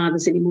name the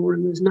fathers anymore,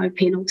 and there's no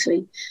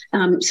penalty.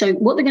 So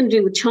what they're going to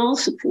do with child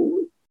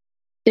support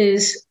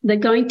is they're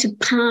going to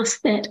pass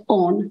that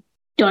on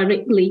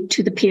directly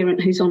to the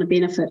parent who's on a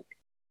benefit.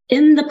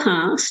 In the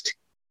past,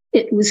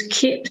 it was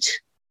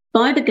kept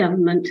by the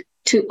government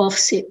to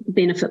offset the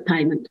benefit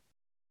payment.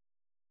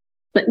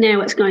 But now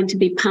it's going to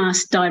be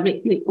passed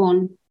directly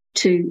on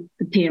to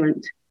the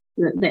parent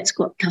that's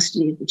got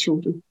custody of the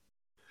children.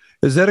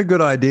 Is that a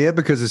good idea?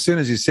 Because as soon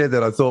as you said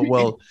that, I thought,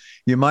 well,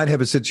 you might have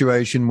a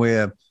situation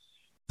where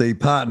the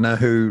partner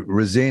who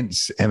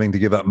resents having to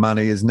give up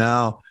money is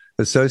now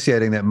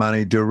associating that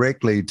money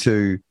directly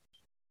to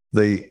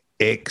the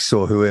ex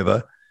or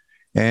whoever,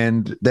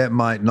 and that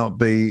might not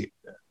be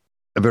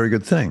a very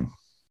good thing.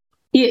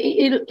 Yeah,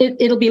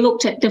 it'll be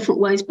looked at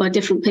different ways by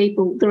different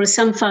people. There are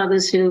some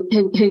fathers who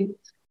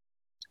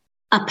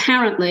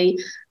apparently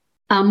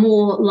are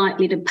more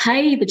likely to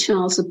pay the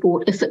child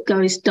support if it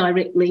goes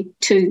directly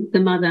to the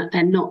mother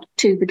and not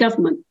to the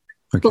government.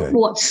 Okay. But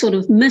what's sort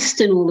of missed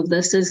in all of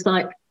this is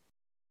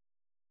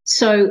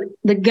so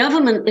the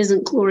government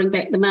isn't clawing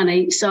back the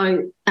money,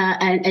 so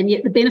and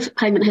yet the benefit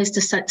payment has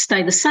to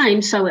stay the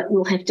same, so it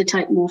will have to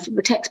take more from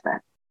the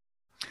taxpayer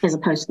as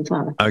opposed to the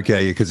father.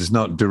 Okay, because it's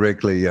not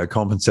directly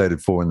compensated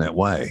for in that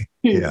way.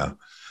 Yeah.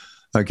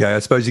 Okay, I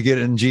suppose you get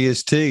it in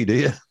GST, do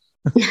you?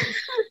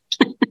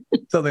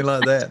 Something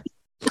like that.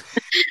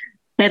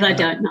 That I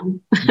don't know.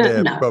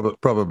 Yeah, no.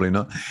 Probably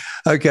not.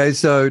 Okay,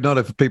 so not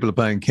if people are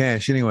paying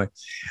cash anyway.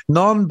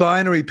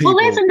 Non-binary people.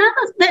 Well,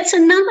 that's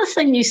another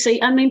thing you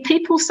see. I mean,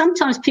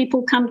 sometimes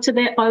people come to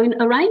their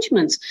own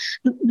arrangements.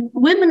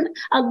 Women,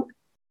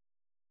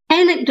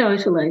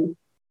 anecdotally,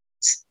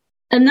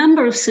 a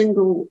number of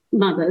single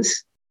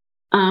mothers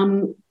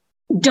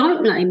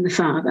don't name the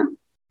father,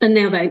 and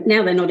now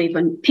they're not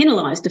even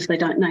penalised if they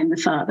don't name the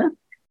father,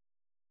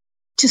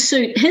 to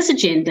suit his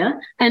agenda.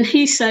 And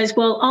he says,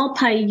 well, I'll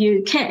pay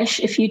you cash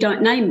if you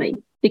don't name me,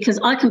 because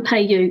I can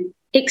pay you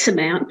X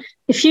amount.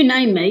 If you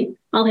name me,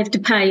 I'll have to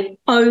pay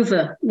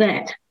over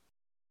that.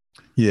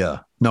 Yeah.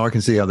 No, I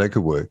can see how that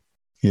could work.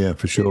 Yeah,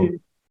 for sure.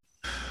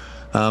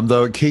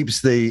 Though it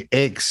keeps the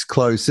ex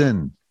close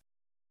in.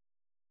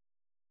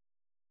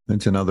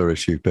 That's another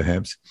issue,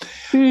 perhaps.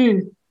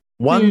 1%.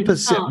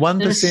 1%.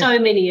 There's so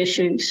many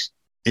issues.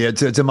 Yeah,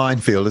 it's a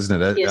minefield,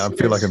 isn't it? Yes, I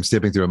feel like I'm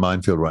stepping through a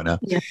minefield right now.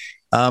 Yeah.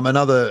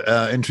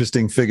 Another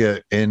interesting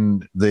figure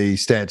in the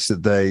stats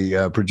that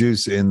they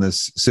produce in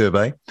this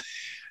survey: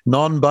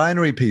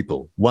 non-binary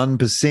people,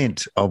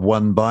 1% of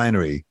one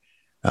binary,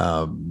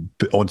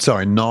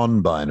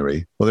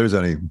 non-binary. Well, there's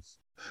only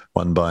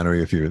one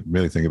binary if you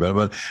really think about it,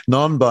 but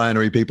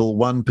non-binary people,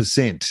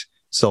 1%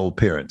 sole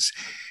parents.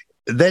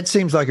 That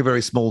seems like a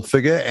very small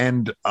figure,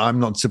 and I'm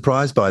not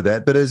surprised by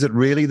that, but is it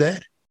really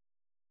that?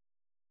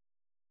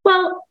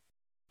 Well,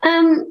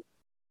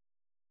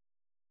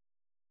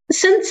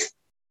 since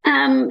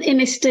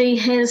MSD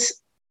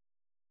has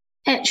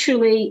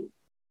actually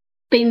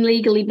been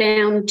legally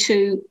bound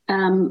to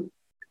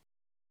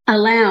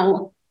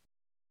allow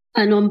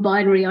a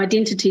non-binary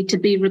identity to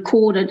be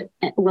recorded,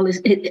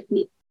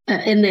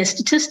 in their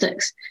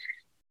statistics.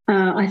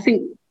 I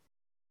think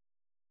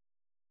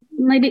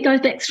maybe it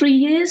goes back 3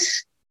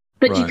 years,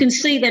 but you can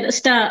see that it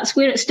starts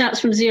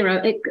from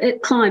zero,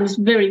 it climbs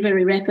very,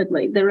 very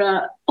rapidly. There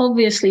are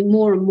obviously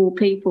more and more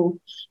people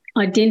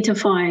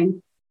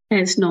identifying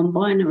as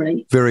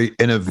non-binary.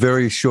 In a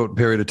very short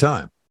period of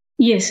time.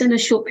 Yes, in a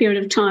short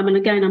period of time. And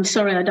again, I'm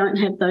sorry I don't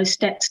have those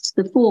stats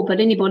to the fore, but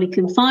anybody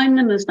can find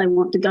them if they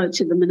want to go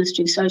to the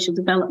Ministry of Social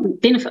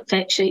Development benefit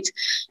fact sheets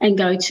and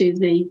go to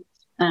the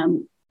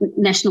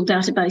national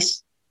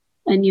database,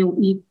 and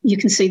you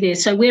can see there.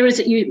 So whereas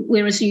it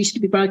used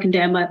to be broken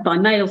down by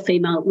male,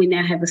 female, we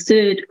now have a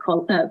third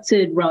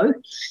row,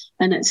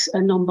 and it's a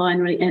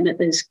non-binary, and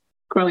it is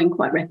growing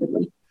quite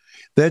rapidly.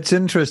 That's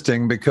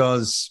interesting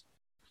because,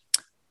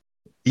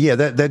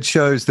 that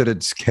shows that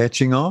it's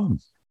catching on.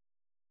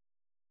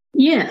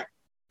 Yeah.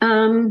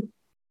 Hey.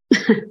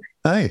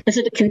 Is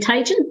it a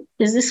contagion?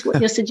 Is this what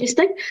you're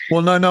suggesting?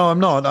 Well, no, I'm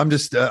not. I'm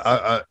just,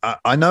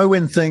 I know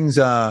when things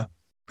are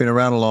been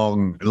around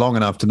long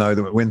enough to know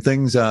that when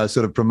things are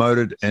sort of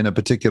promoted in a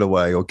particular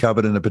way or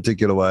covered in a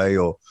particular way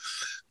or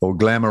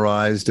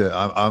glamorized,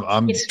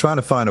 I'm trying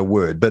to find a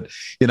word, but,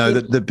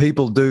 that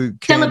people do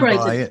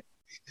buy it.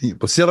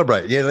 Well,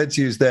 celebrate. Yeah, let's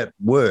use that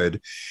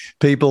word.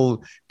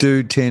 People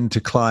do tend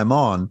to climb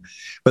on.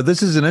 But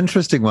this is an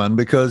interesting one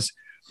because,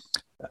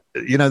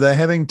 they're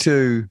having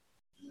to,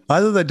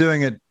 either they're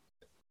doing it,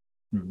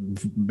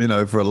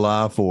 for a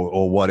laugh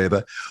or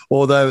whatever,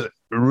 or they're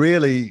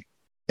really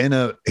in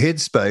a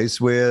headspace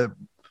where,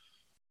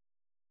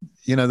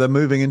 they're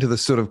moving into the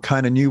sort of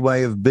kind of new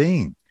way of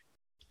being.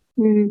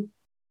 Mm.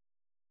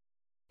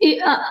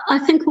 I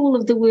think all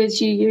of the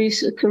words you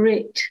use are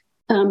correct.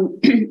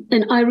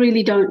 And I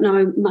really don't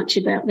know much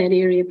about that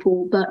area,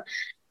 Paul, but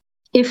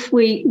if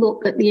we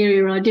look at the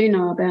area I do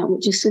know about,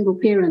 which is single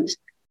parents,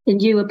 and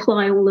you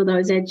apply all of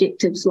those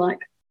adjectives like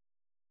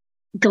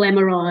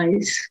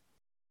glamorize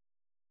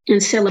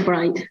and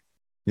celebrate,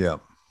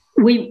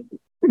 we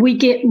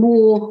get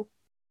more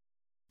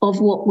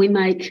of what we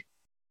make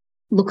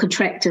look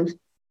attractive.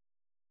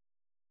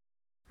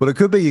 Well, it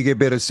could be you get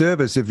better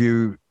service if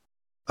you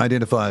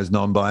identify as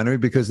non-binary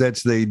because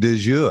that's the de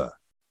jure.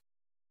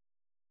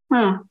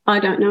 Oh, I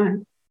don't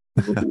know.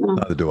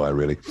 Neither do I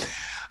really.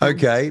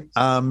 Okay.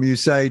 You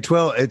say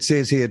 12, it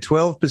says here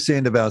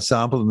 12% of our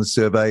sample in the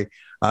survey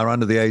are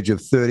under the age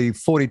of 30,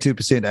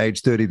 42%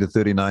 aged 30 to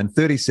 39,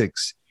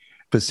 36%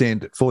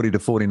 40 to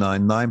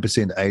 49,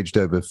 9% aged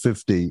over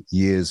 50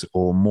 years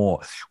or more.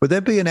 Would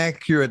that be an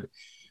accurate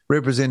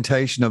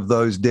representation of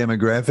those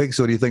demographics,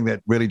 or do you think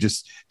that really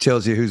just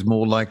tells you who's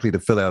more likely to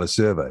fill out a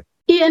survey?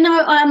 Yeah,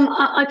 no,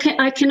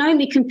 I can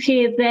only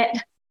compare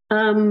that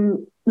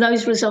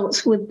those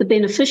results with the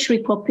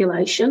beneficiary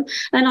population.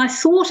 And I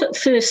thought at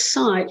first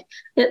sight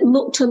it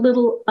looked a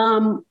little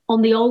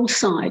on the old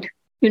side.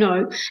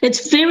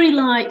 It's very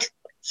light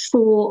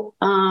for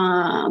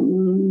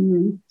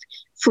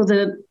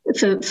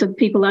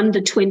people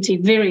under 20,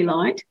 very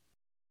light.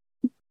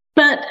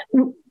 But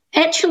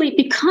actually,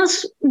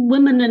 because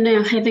women are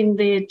now having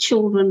their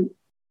children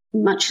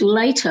much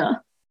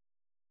later,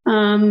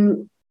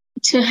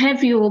 to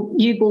have your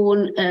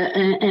newborn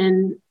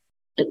and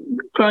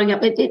growing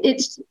up,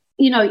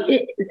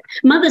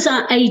 mothers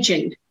are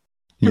aging,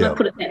 can I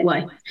put it that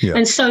way? Yeah.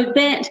 And so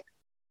that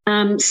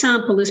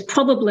sample is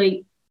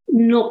probably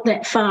not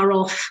that far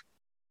off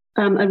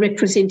a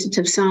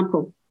representative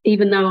sample,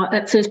 even though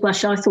at first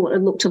blush I thought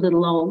it looked a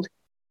little old.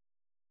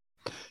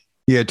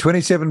 Yeah,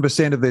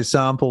 27% of their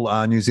sample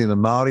are New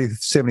Zealand Māori,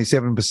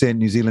 77%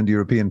 New Zealand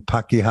European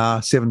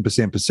Pakeha,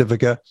 7%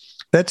 Pacifica.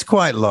 That's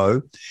quite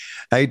low.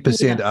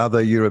 8%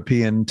 other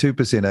European,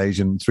 2%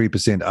 Asian,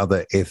 3%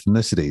 other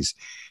ethnicities.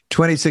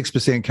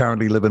 26%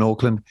 currently live in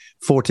Auckland,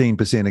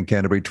 14% in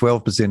Canterbury,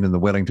 12% in the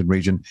Wellington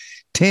region,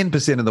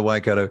 10% in the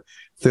Waikato,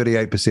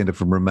 38% are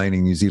from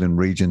remaining New Zealand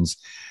regions,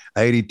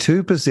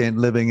 82%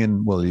 living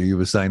in, well, you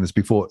were saying this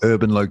before,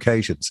 urban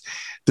locations.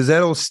 Does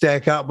that all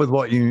stack up with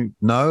what you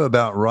know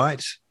about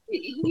right?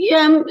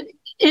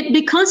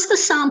 Because the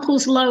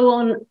sample's low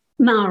on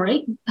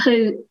Maori,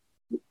 who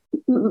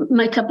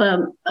make up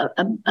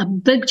a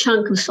big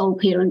chunk of sole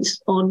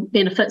parents on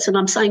benefits, and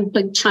I'm saying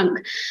big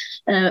chunk.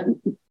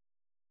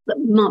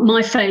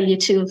 My failure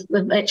to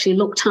have actually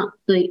looked up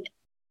the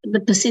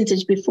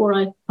percentage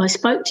before I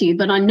spoke to you,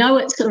 but I know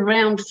it's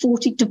around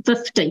 40 to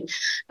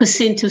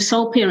 50% of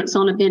sole parents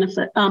on a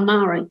benefit are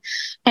Maori.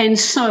 And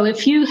so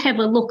if you have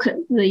a look at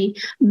the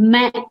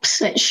maps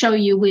that show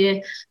you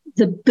where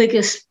the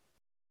biggest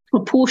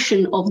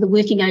proportion of the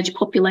working age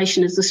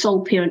population is the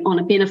sole parent on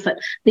a benefit,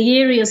 the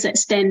areas that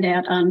stand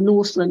out are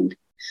Northland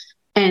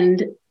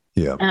and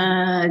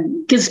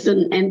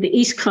Gisborne and the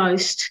East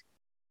Coast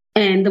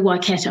and the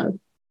Waikato.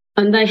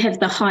 And they have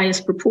the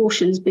highest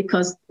proportions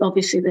because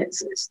obviously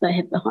they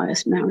have the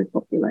highest Maori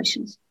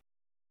populations.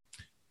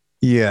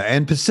 Yeah,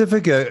 and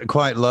Pacifica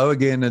quite low.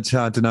 Again, it's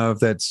hard to know if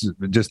that's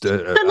just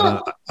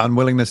an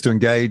unwillingness to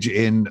engage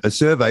in a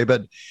survey.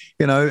 But,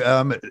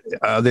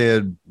 are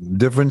there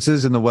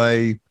differences in the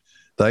way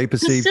they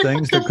perceive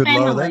things that could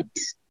lower that?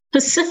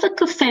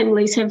 Pacifica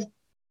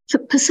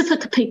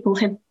people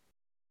have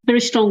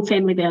very strong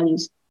family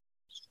values.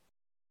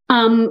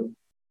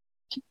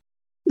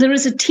 There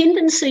is a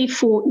tendency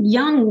for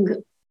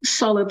young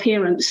solo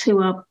parents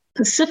who are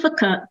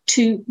Pacifica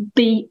to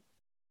be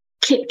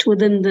kept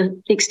within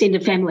the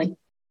extended family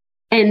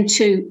and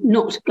to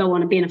not go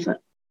on a benefit.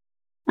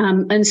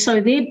 And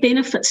so their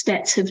benefit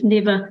stats have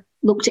never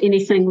looked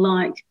anything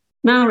like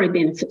Maori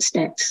benefit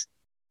stats.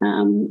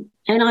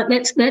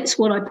 That's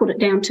what I put it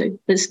down to,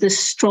 is the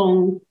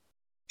strong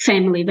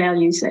family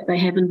values that they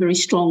have and very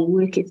strong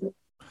work ethic.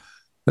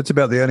 That's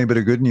about the only bit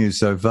of good news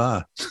so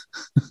far.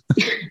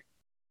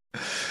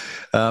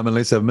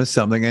 Unless I've missed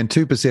something. And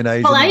 2%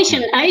 Asian. Well,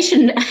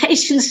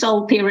 Asian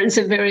sole parents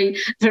are very,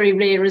 very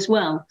rare as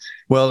well.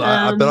 Well,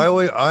 but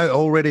I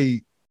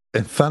already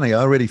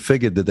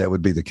figured that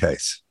would be the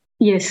case.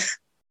 Yes.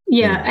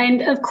 Yeah.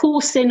 And of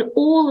course, then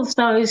all of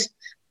those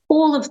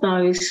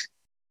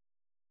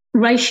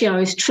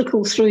ratios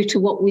trickle through to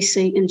what we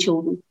see in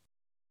children,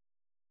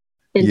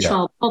 in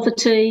child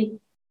poverty,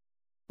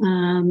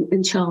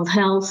 in child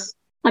health.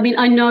 I mean,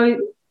 I know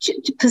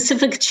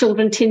Pacific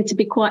children tend to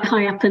be quite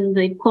high up in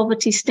the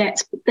poverty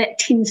stats, but that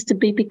tends to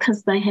be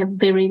because they have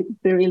very,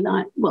 very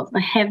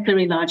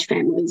large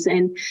families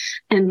and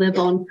live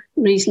on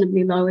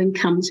reasonably low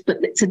incomes. But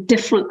it's a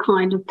different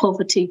kind of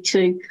poverty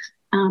to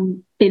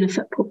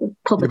benefit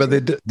poverty. Yeah,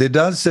 but there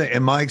does,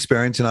 in my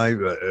experience, and I've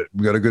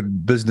got a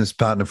good business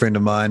partner friend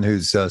of mine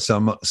who's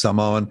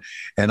Samoan,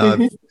 and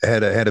I've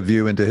had a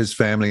view into his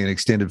family and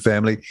extended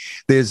family.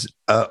 There's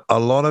a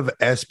lot of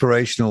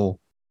aspirational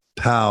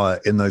power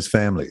in those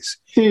families,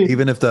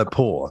 even if they're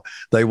poor.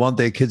 They want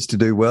their kids to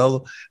do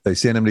well. They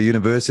send them to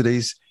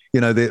universities.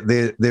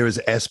 There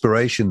is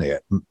aspiration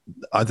there.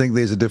 I think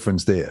there's a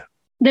difference there.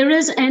 There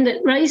is, and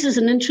it raises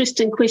an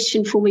interesting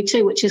question for me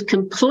too, which is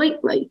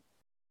completely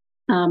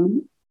out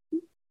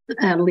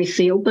of left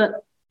field.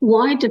 But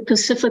why do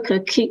Pacifica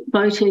keep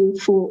voting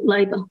for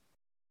Labour?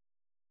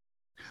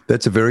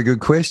 That's a very good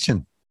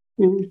question.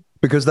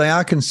 Because they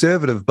are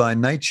conservative by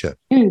nature.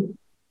 Yeah.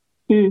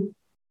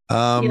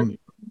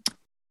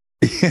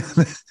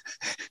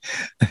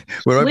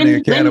 We're opening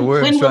a can of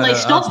worms. When will they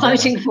stop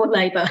voting for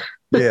Labour?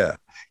 Yeah,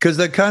 because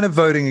they're kind of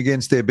voting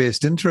against their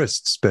best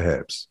interests,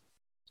 perhaps,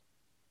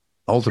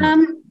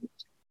 ultimately.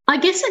 I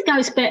guess it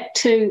goes back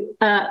to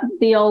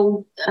the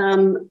old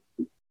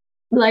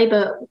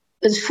Labour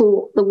is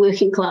for the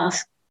working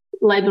class.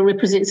 Labour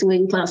represents the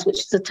working class, which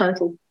is a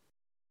total...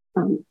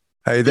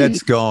 hey,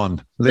 that's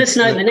gone.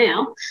 Misnomer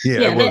now.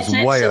 Yeah, it was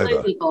way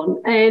over.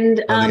 Gone. And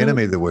the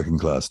enemy of the working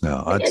class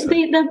now, I'd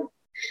say.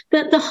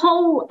 The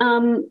whole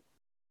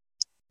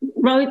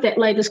road that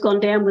Labour's gone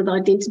down with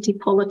identity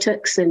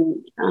politics and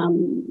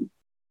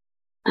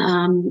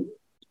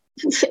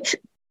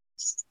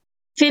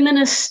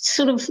feminist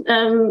sort of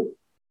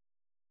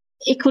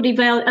equity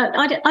value,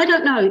 I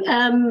don't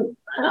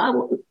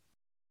know.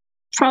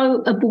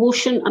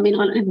 Pro-abortion, I mean,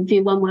 I don't have a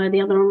view one way or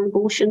the other on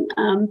abortion,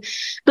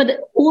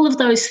 but all of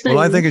those things...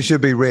 Well, I think it should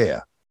be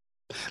rare.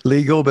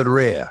 Legal, but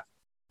rare.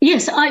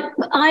 Yes,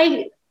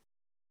 I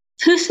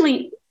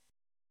personally...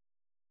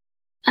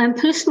 I'm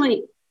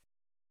personally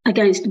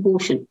against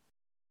abortion,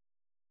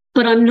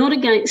 but I'm not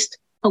against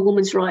a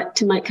woman's right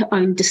to make her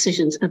own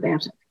decisions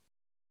about it.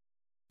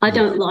 I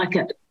don't like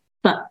it,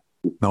 but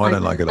no, I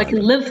don't like it. I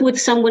can live with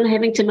someone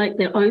having to make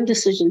their own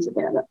decisions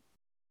about it.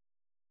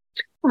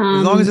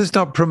 As long as it's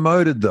not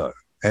promoted, though,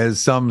 as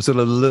some sort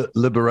of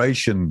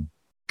liberation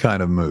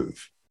kind of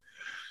move.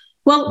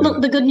 Well,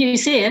 look, the good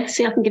news here,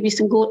 see, I can give you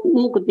some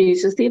more good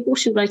news, is the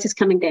abortion rate is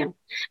coming down.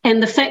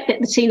 And the fact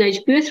that the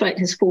teenage birth rate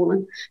has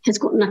fallen has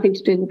got nothing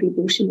to do with the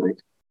abortion rate.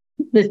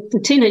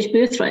 The teenage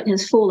birth rate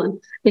has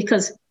fallen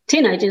because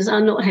teenagers are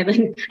not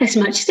having as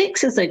much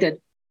sex as they did.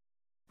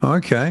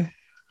 Okay.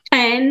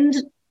 And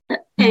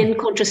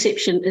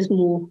contraception is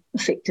more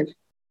effective.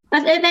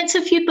 That's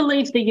if you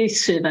believe the youth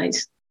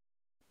surveys.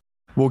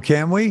 Well,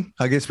 can we?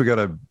 I guess we've got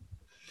to...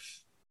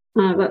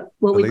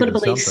 we've got to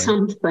believe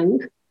something.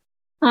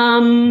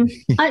 I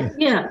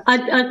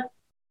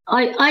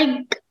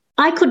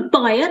could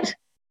buy it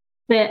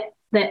that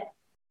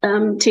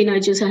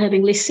teenagers are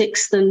having less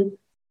sex than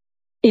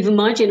even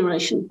my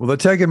generation. Well, they're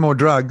taking more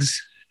drugs.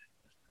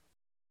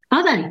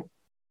 Are they?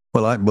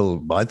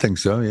 Well, I think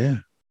so. Yeah.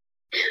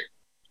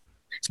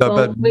 So,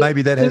 but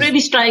maybe that has... We're really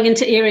straying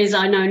into areas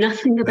I know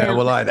nothing about. Yeah,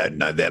 well, I don't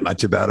know that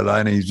much about it. I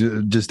only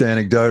just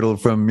anecdotal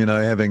from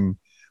having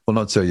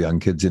not so young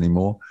kids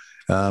anymore.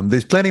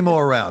 There's plenty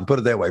more around. Put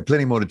it that way.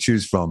 Plenty more to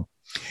choose from.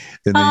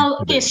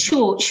 Yes,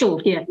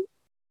 sure, yeah.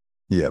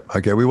 Yeah,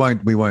 okay, we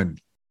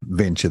won't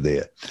venture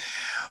there.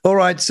 All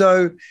right,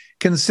 so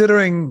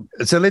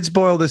let's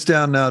boil this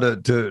down now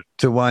to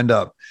wind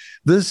up.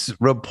 This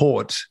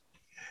report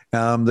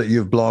that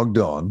you've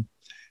blogged on,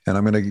 and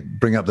I'm going to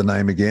bring up the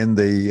name again,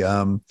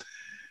 the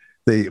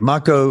the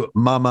Mako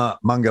Mama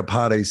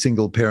Mangapare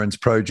Single Parents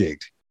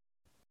Project.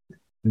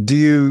 Do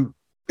you,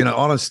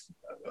 honest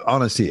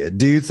here,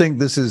 do you think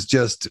this is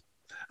just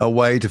a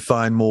way to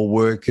find more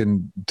work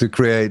and to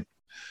create,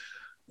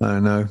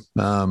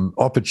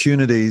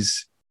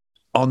 opportunities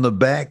on the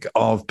back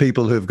of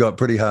people who've got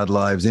pretty hard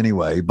lives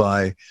anyway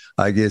by,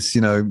 I guess,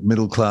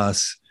 middle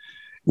class,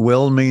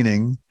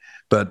 well-meaning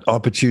but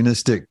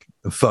opportunistic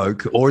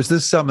folk? Or is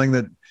this something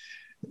that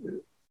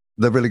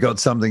they've really got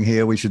something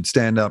here, we should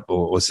stand up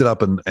or sit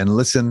up and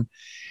listen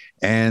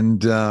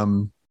and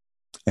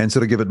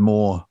sort of give it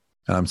more,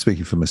 and I'm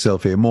speaking for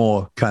myself here,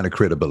 more kind of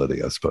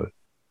credibility, I suppose?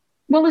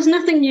 Well, there's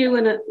nothing new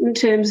in it in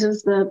terms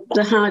of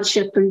the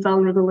hardship and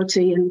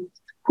vulnerability and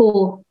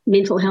poor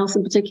mental health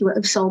in particular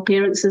of sole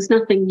parents. There's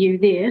nothing new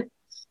there.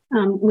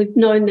 We've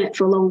known that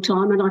for a long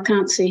time, and I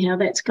can't see how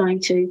that's going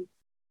to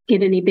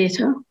get any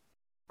better.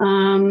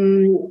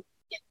 I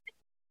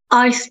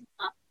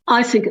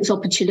think it's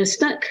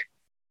opportunistic.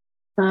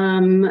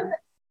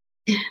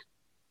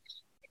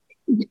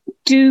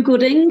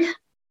 Do-gooding.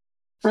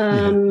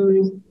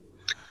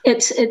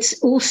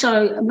 It's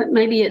also,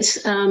 maybe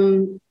it's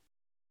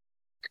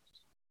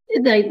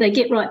they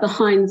get right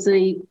behind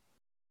the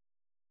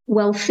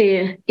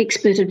welfare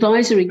expert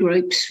advisory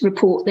group's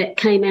report that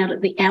came out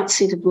at the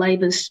outset of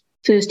Labor's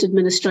first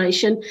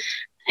administration,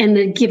 and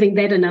they're giving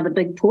that another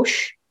big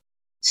push.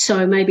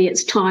 So maybe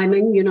it's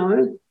timing,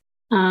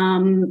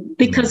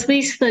 because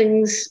these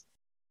things,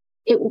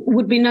 it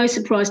would be no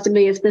surprise to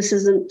me if this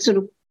isn't sort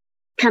of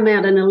come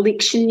out an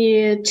election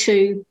year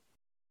to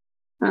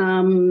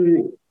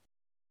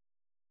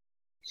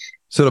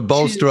sort of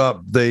bolster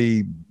up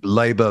the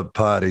Labor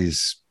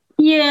Party's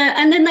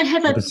and then they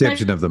have a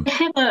perception of them. They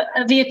have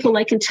a vehicle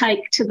they can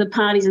take to the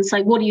parties and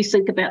say, "What do you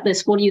think about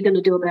this? What are you going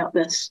to do about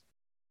this?"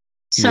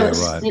 So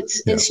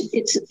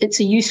it's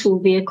a useful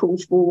vehicle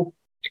for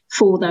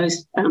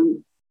those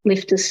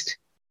leftist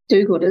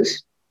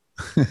do-gooders.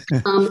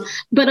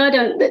 But I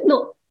don't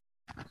look.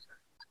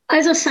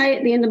 As I say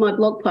at the end of my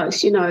blog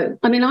post,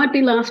 I'd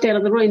be laughed out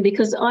of the room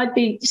because I'd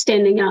be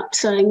standing up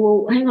saying,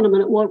 "Well, hang on a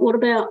minute. What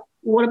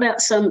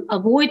about some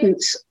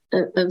avoidance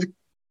of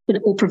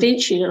or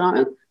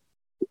prevention?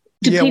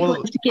 People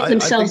have to get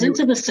themselves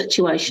into this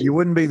situation?" You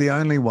wouldn't be the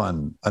only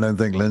one, I don't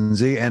think,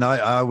 Lindsay. And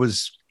I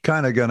was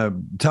kind of going to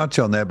touch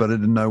on that, but I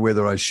didn't know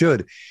whether I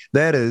should.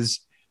 That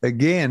is,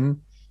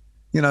 again,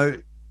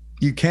 you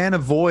can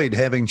avoid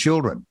having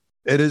children.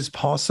 It is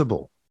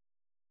possible.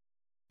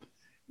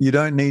 You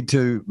don't need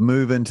to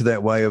move into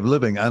that way of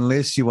living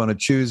unless you want to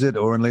choose it,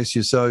 or unless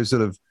you're so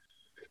sort of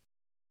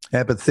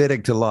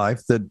apathetic to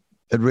life that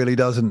it really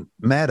doesn't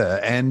matter.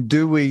 And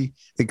do we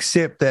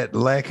accept that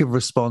lack of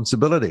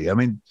responsibility? I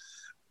mean,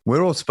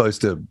 we're all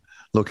supposed to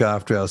look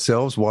after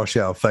ourselves, wash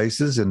our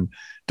faces and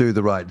do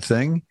the right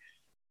thing.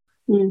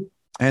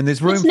 And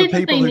there's room for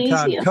people who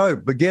can't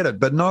cope,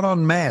 but not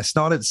en masse,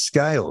 not at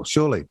scale,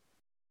 surely.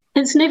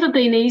 It's never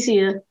been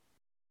easier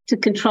to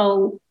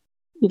control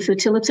your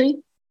fertility.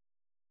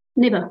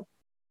 Never.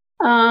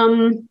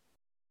 And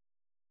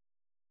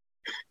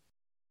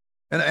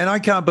I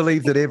can't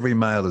believe that every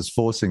male is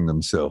forcing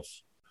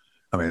themselves.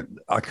 I mean,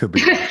 I could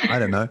be, I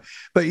don't know.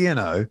 But,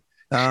 there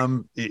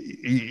are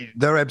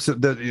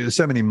there's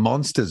so many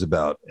monsters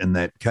about in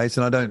that case,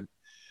 and I don't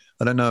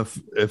know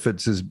if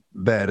it's as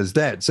bad as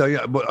that. So,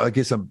 I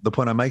guess the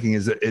point I'm making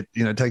is that it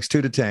takes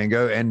two to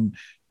tango and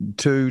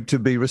two to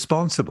be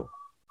responsible.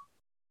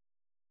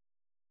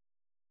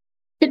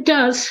 It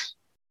does.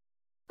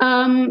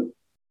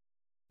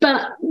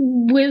 But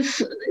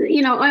with,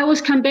 I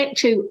always come back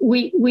to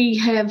we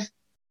have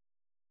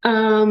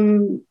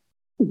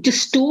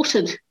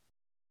distorted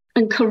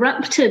and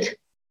corrupted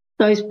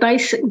those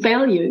basic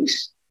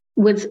values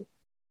with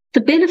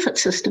the benefit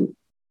system.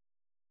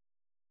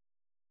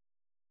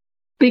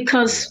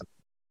 Because,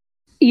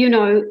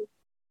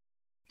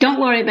 don't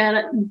worry about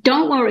it.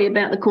 Don't worry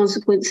about the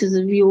consequences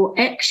of your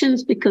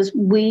actions, because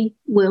we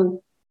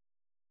will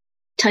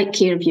take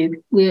care of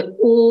you. We're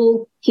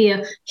all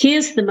here.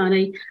 Here's the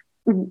money.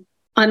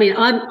 I mean,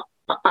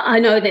 I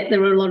know that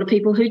there are a lot of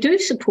people who do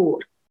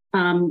support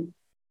the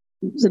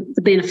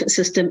benefit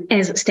system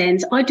as it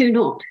stands. I do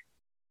not.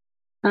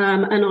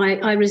 And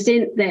I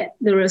resent that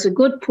there is a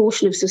good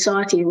portion of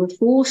society who are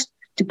forced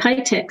to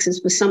pay taxes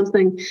for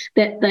something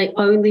that they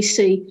only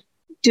see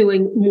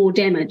doing more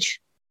damage.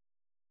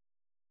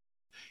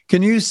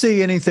 Can you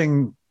see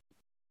anything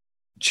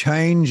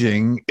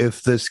changing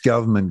if this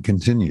government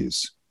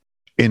continues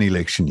in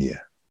election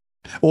year?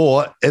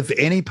 Or if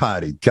any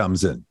party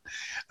comes in?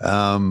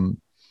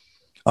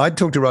 I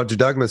talked to Roger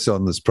Douglas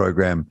on this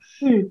program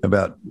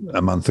about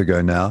a month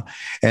ago now,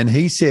 and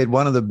he said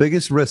one of the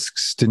biggest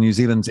risks to New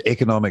Zealand's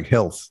economic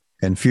health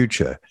and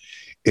future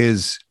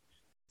is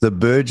the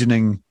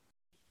burgeoning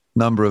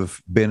number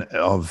of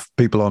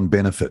people on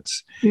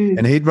benefits.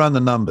 And he'd run the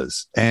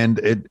numbers, and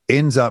it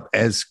ends up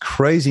as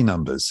crazy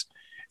numbers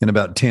in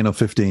about 10 or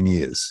 15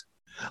 years,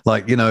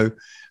 like,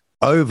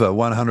 over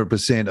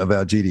 100% of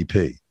our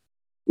GDP.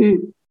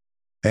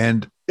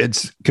 And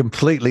it's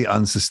completely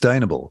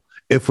unsustainable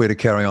if we're to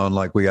carry on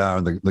like we are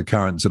in the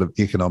current sort of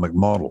economic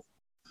model.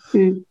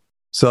 Mm.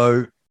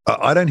 So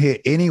I don't hear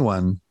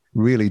anyone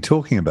really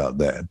talking about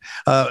that.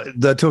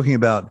 They're talking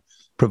about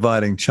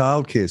providing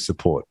childcare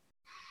support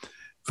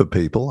for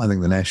people. I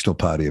think the National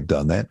Party have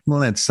done that. Well,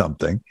 that's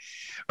something.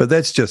 But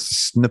that's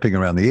just snipping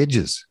around the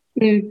edges.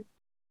 Mm.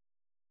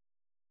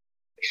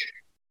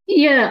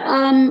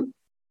 Yeah,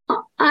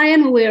 I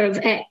am aware of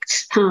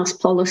acts,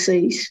 past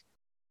policies,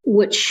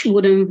 which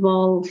would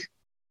involve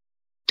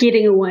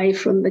getting away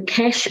from the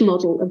cash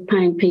model of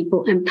paying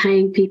people and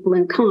paying people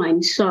in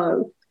kind.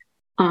 So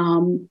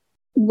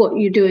what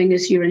you're doing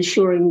is you're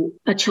ensuring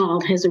a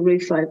child has a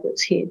roof over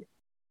its head,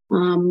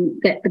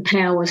 that the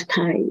power's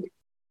paid,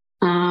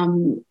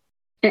 and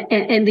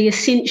the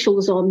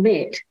essentials are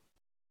met.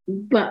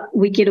 But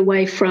we get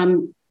away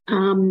from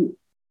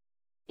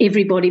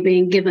everybody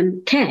being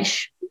given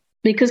cash,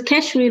 because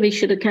cash really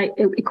should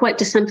equate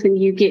to something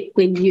you get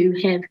when you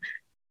have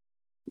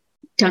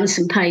done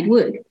some paid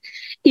work.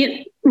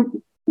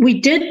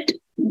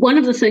 One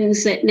of the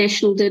things that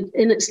National did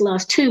in its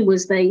last term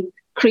was they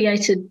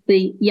created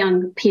the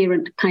young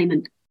parent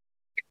payment,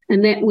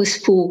 and that was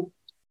for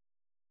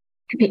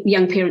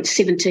young parents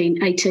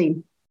 17,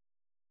 18.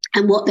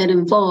 And what that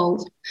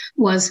involved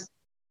was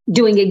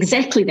doing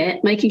exactly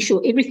that, making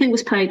sure everything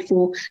was paid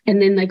for,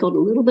 and then they got a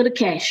little bit of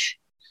cash,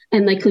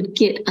 and they could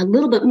get a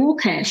little bit more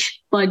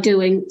cash by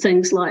doing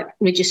things like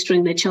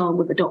registering their child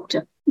with a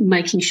doctor,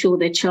 making sure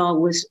their child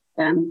was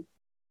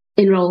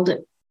enrolled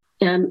at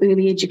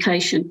early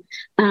education,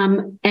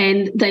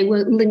 and they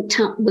were linked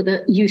up with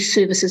a youth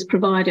services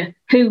provider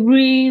who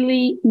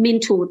really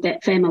mentored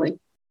that family.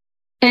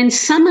 And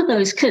some of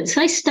those kids,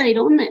 they stayed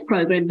on that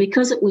program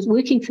because it was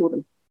working for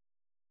them.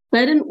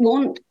 They didn't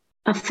want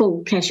a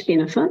full cash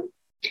benefit.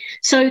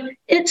 So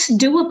it's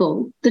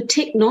doable. The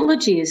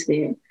technology is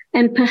there.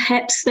 And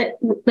perhaps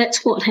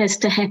that's what has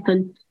to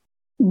happen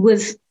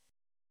with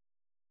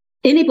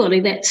anybody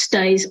that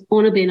stays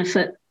on a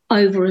benefit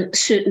over a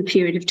certain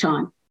period of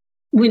time.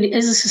 When,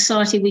 as a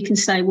society, we can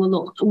say, well,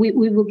 look, we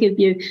will give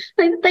you,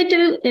 they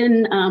do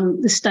in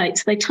the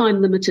States, they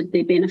time limited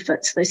their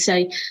benefits. They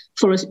say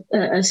for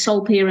a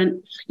sole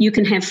parent, you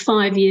can have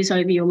 5 years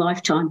over your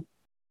lifetime.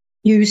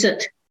 Use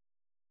it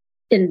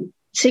in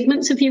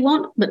segments if you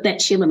want, but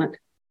that's your limit.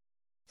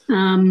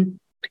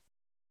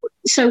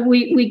 So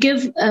we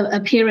give a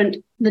parent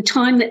the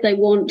time that they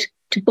want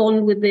to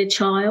bond with their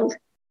child,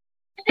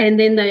 and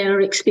then they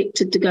are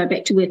expected to go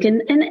back to work.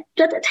 And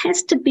it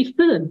has to be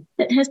firm.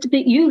 It has to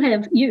be, you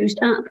have used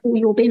up all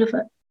your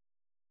benefit.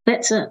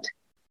 That's it.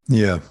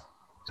 Yeah.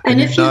 And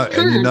you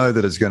know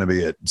that it's going to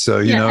be it. So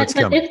you know it's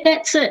coming. If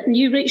that's it, and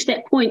you reach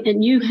that point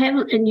and you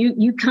haven't, and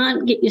you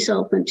can't get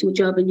yourself into a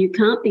job and you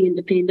can't be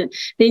independent,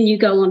 then you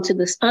go on to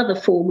this other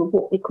form of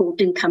what we call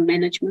income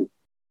management.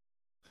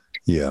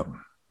 Yeah.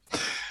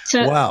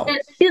 So wow.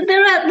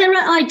 There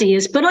are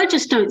ideas, but I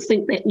just don't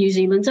think that New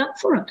Zealand's up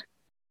for it.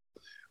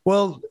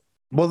 Well,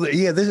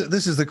 yeah.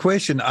 This is the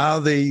question: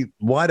 are the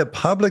wider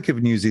public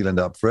of New Zealand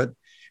up for it,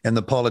 and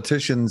the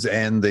politicians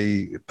and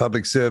the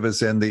public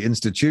service and the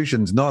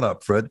institutions not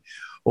up for it,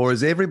 or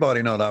is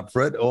everybody not up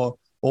for it, or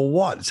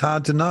what? It's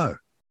hard to know.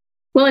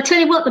 Well, I tell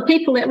you what, the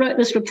people that wrote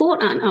this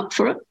report aren't up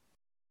for it.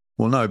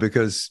 Well, no,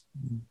 because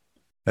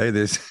hey,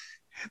 there's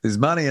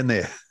money in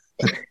there.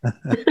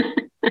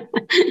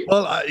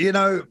 Well,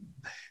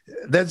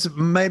 that's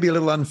maybe a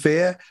little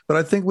unfair, but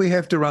I think we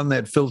have to run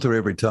that filter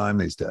every time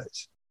these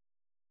days.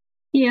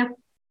 Yeah.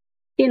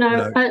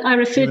 I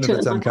referred to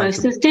it in my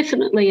post. There's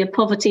definitely a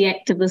poverty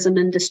activism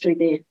industry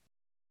there.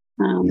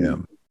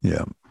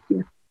 Yeah.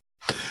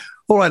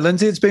 All right,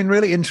 Lindsay, it's been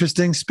really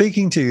interesting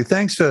speaking to you.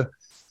 Thanks for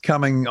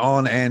coming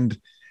on and,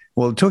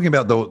 well, talking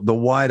about the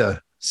wider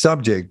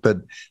subject, but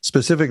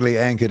specifically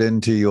anchored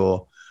into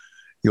your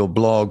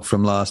blog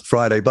from last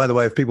Friday. By the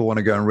way, if people want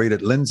to go and read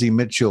it,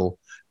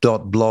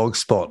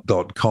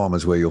 lindsaymitchell.blogspot.com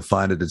is where you'll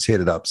find it. It's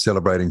headed up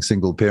Celebrating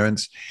Single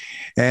Parents.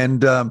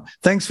 And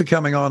thanks for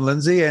coming on,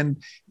 Lindsay,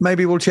 and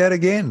maybe we'll chat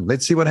again.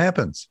 Let's see what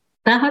happens.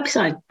 I hope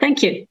so.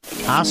 Thank you.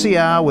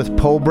 RCR with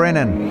Paul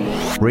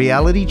Brennan,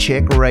 Reality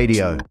Check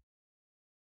Radio.